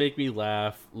guys make me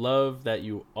laugh. Love that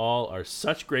you all are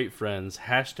such great friends.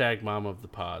 Hashtag Mom of the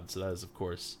Pod. So that is, of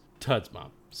course, Tud's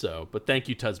mom. So, but thank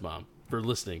you, Tud's mom, for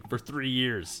listening for 3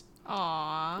 years.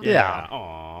 Aw. Yeah.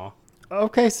 Aw.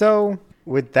 Okay, so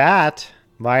with that,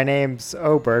 my name's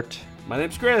Obert. My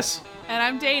name's Chris. And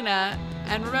I'm Dana.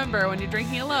 And remember, when you're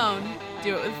drinking alone,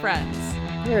 do it with friends.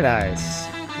 You're nice.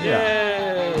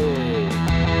 Yeah. Yay.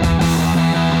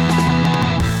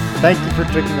 Thank you for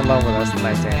drinking alone with us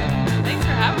tonight, Dana. Thanks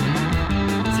for having me.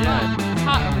 It's Yeah. fun. It's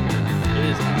hot over here. It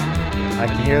is hot. I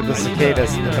can hear the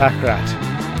cicadas in the background.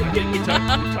 We talked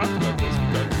about this.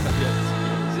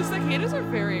 It's just cicadas are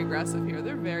very aggressive here.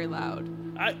 They're very loud.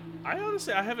 I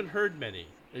honestly, I haven't heard many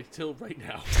until right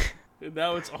now. And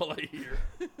now it's all I hear.